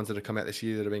all the ones that have come out this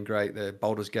year that have been great. The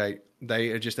Baldur's Gate, they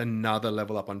are just another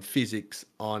level up on physics,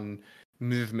 on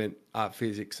movement, art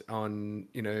physics, on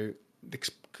the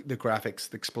graphics,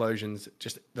 the explosions,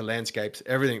 just the landscapes,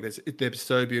 everything. They're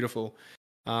so beautiful.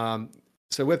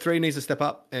 So Web3 needs to step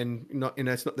up, and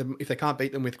it's not if they can't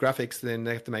beat them with graphics, then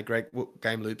they have to make great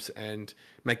game loops and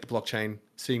make the blockchain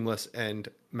seamless and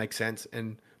make sense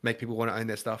and make people want to own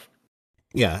their stuff.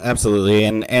 Yeah, absolutely.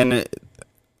 And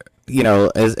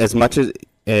as much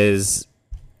as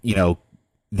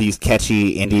these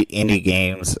catchy indie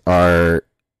games are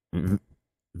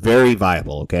very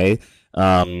viable, okay?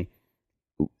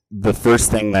 The first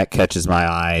thing that catches my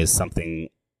eye is something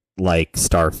like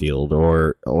Starfield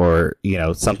or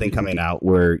something coming out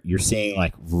where you're seeing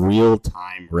like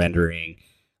real-time rendering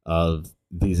of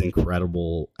these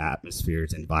incredible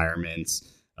atmospheres, environments,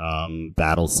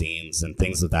 battle scenes, and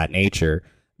things of that nature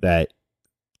that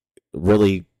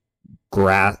really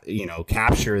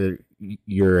capture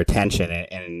your attention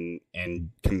and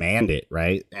command it,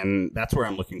 right? And that's where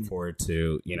I'm looking forward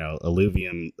to.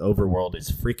 Illuvium Overworld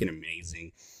is freaking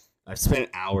amazing. I've spent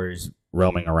hours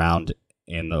roaming around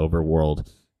in the overworld,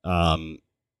 and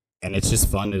it's just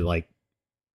fun to like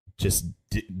just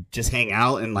hang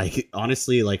out and like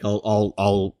honestly like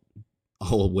I'll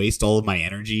waste all of my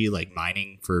energy like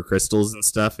mining for crystals and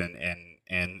stuff,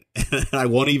 and I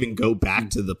won't even go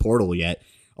back to the portal yet.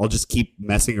 I'll just keep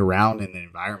messing around in the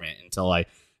environment until I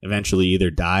eventually either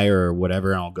die or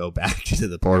whatever, and I'll go back to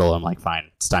the portal. I'm like, fine,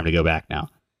 it's time to go back now.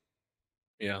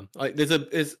 Yeah, there's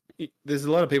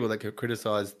a lot of people that could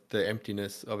criticize the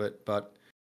emptiness of it, but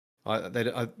what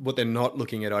they're not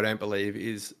looking at, I don't believe,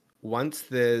 is once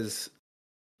there's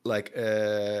like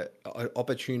an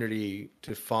opportunity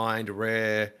to find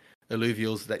rare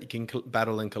alluvials that you can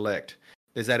battle and collect,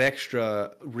 there's that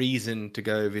extra reason to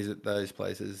go visit those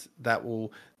places that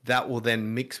will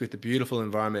then mix with the beautiful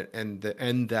environment and that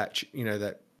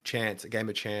that chance, a game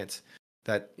of chance,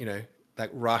 that that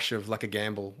rush of like a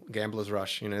gambler's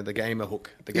rush, the gamer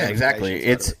hook. Yeah, exactly.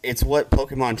 It's what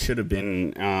Pokemon should have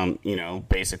been,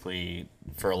 basically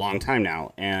for a long time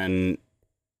now, and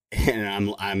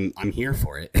I'm here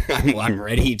for it. I'm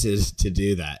ready to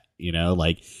do that.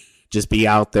 Like just be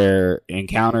out there,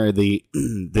 encounter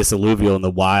this alluvial in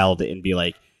the wild, and be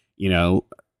like,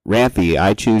 Ranthy,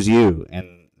 I choose you,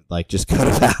 and like just go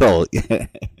to battle.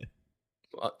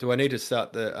 Do I need to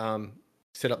start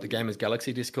set up the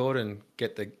GamersGalaxie Discord and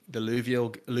get the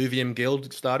Illuvium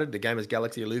Guild started? The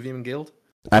GamersGalaxie Illuvium Guild.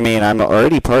 I mean, I'm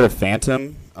already part of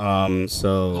Phantom,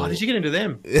 so. How did you get into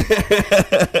them?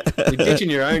 You're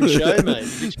ditching your own show, mate.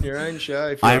 You're ditching your own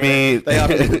show. I mean, they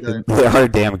are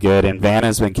damn good, and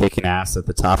Vanna's been kicking ass at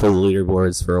the top of the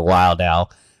leaderboards for a while now,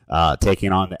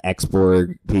 taking on the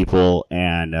Xborg people,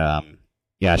 and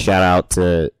shout out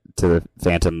to the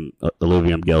Phantom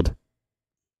Illuvium Guild.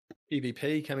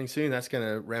 PvP coming soon. That's going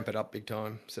to ramp it up big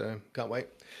time. So can't wait.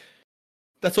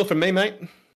 That's all from me, mate.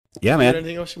 Yeah, man.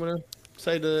 Anything else you want to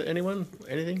say to anyone?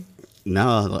 Anything?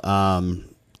 No.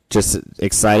 Just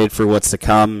excited for what's to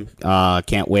come.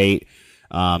 Can't wait.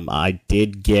 I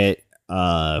did get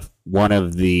one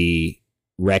of the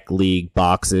Rec League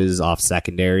boxes off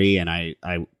secondary, and I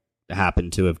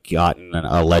happened to have gotten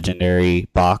a legendary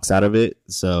box out of it.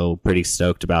 So pretty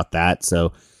stoked about that.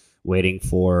 So waiting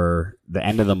for the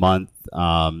end of the month.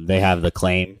 They have the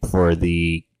claim for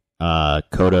the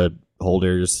Coda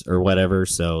holders or whatever,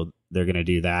 so they're going to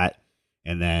do that.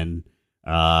 And then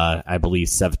I believe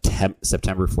September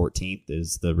 14th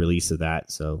is the release of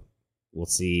that, so we'll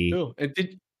see. Cool. And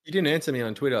you didn't answer me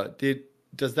on Twitter.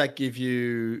 Does that give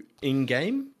you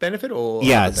in-game benefit or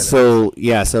so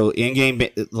in-game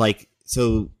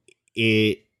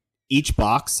each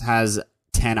box has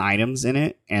 10 items in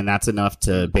it, and that's enough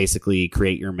to basically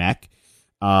create your mech.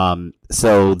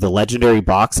 So the legendary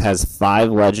box has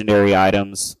 5 legendary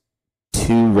items,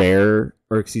 3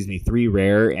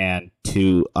 rare and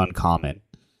 2 uncommon.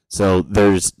 So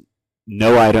there's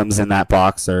no items in that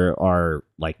box are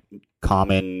like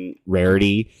common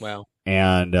rarity. Wow.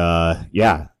 And I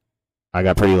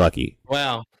got pretty lucky.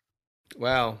 Wow.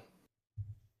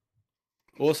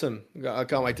 Awesome! I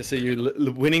can't wait to see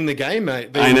you winning the game, mate.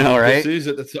 I know, right? Sue's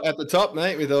at the top,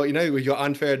 mate, with your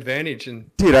unfair advantage. And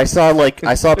dude, I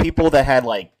saw people that had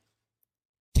like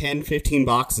 10, 15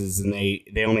 boxes, and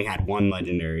they only had 1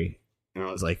 legendary, and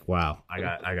I was like, wow, I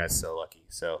got so lucky.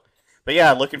 So, but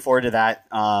yeah, looking forward to that.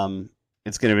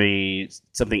 it's going to be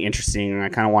something interesting. I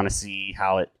kind of want to see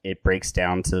how it breaks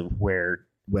down to where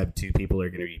Web 2 people are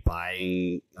going to be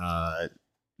buying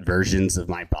versions of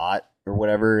my bot or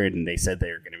whatever, and they said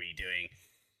they're going to be doing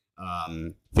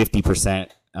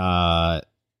 50%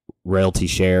 royalty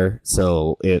share.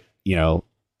 So it,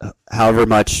 however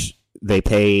much they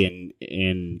pay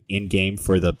in game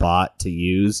for the bot to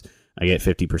use, I get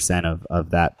 50% of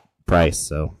that price.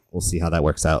 So we'll see how that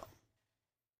works out.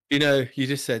 You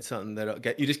just said something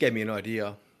you just gave me an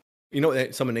idea. You know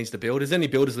what someone needs to build? Is there any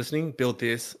builders listening? Build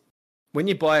this. When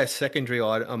you buy a secondary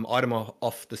item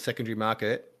off the secondary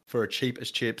market for a cheap as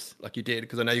chips, like you did,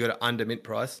 because I know you got it under mint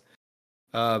price,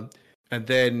 and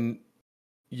then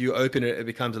you open it, it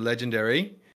becomes a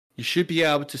legendary. You should be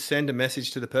able to send a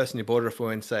message to the person you bought it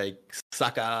for and say,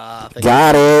 "Sucker."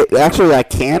 Got it. Actually, I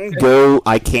can go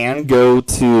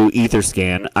to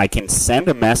Etherscan. I can send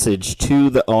a message to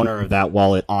the owner of that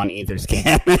wallet on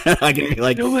Etherscan. I can be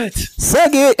like, "Do it,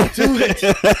 suck it, do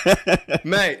it,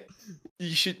 mate."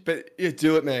 You should, but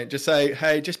do it, man. Just say,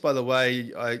 "Hey, just by the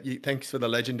way, thanks for the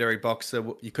legendary box.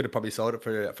 You could have probably sold it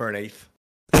for an ETH."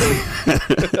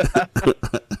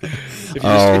 If you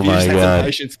just had some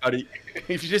patience, buddy.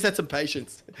 If you just had some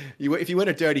patience, if you weren't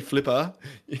a dirty flipper,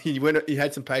 you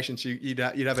had some patience, you'd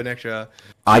have an extra.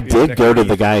 I did go to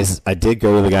the guy's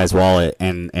wallet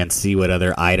and see what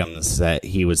other items that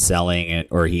he was selling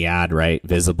or he had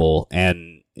visible,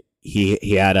 and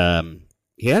he had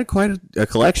quite a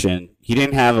collection. He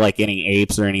didn't have like any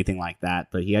apes or anything like that,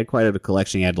 but he had quite a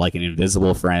collection. He had like an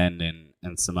invisible friend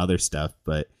and some other stuff,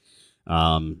 but.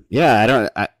 Yeah, I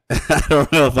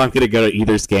don't know if I'm gonna go to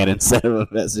Etherscan and send him a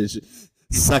message.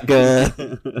 Sucker.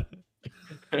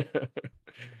 All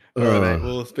right, mate.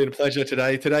 Well, it's been a pleasure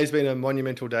today. Today's been a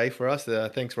monumental day for us.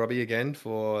 Thanks, Robbie, again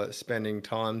for spending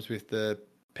times with the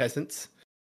peasants.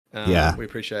 Yeah, we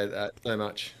appreciate that so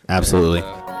much. Absolutely.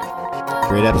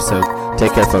 Great episode.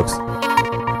 Take care, folks.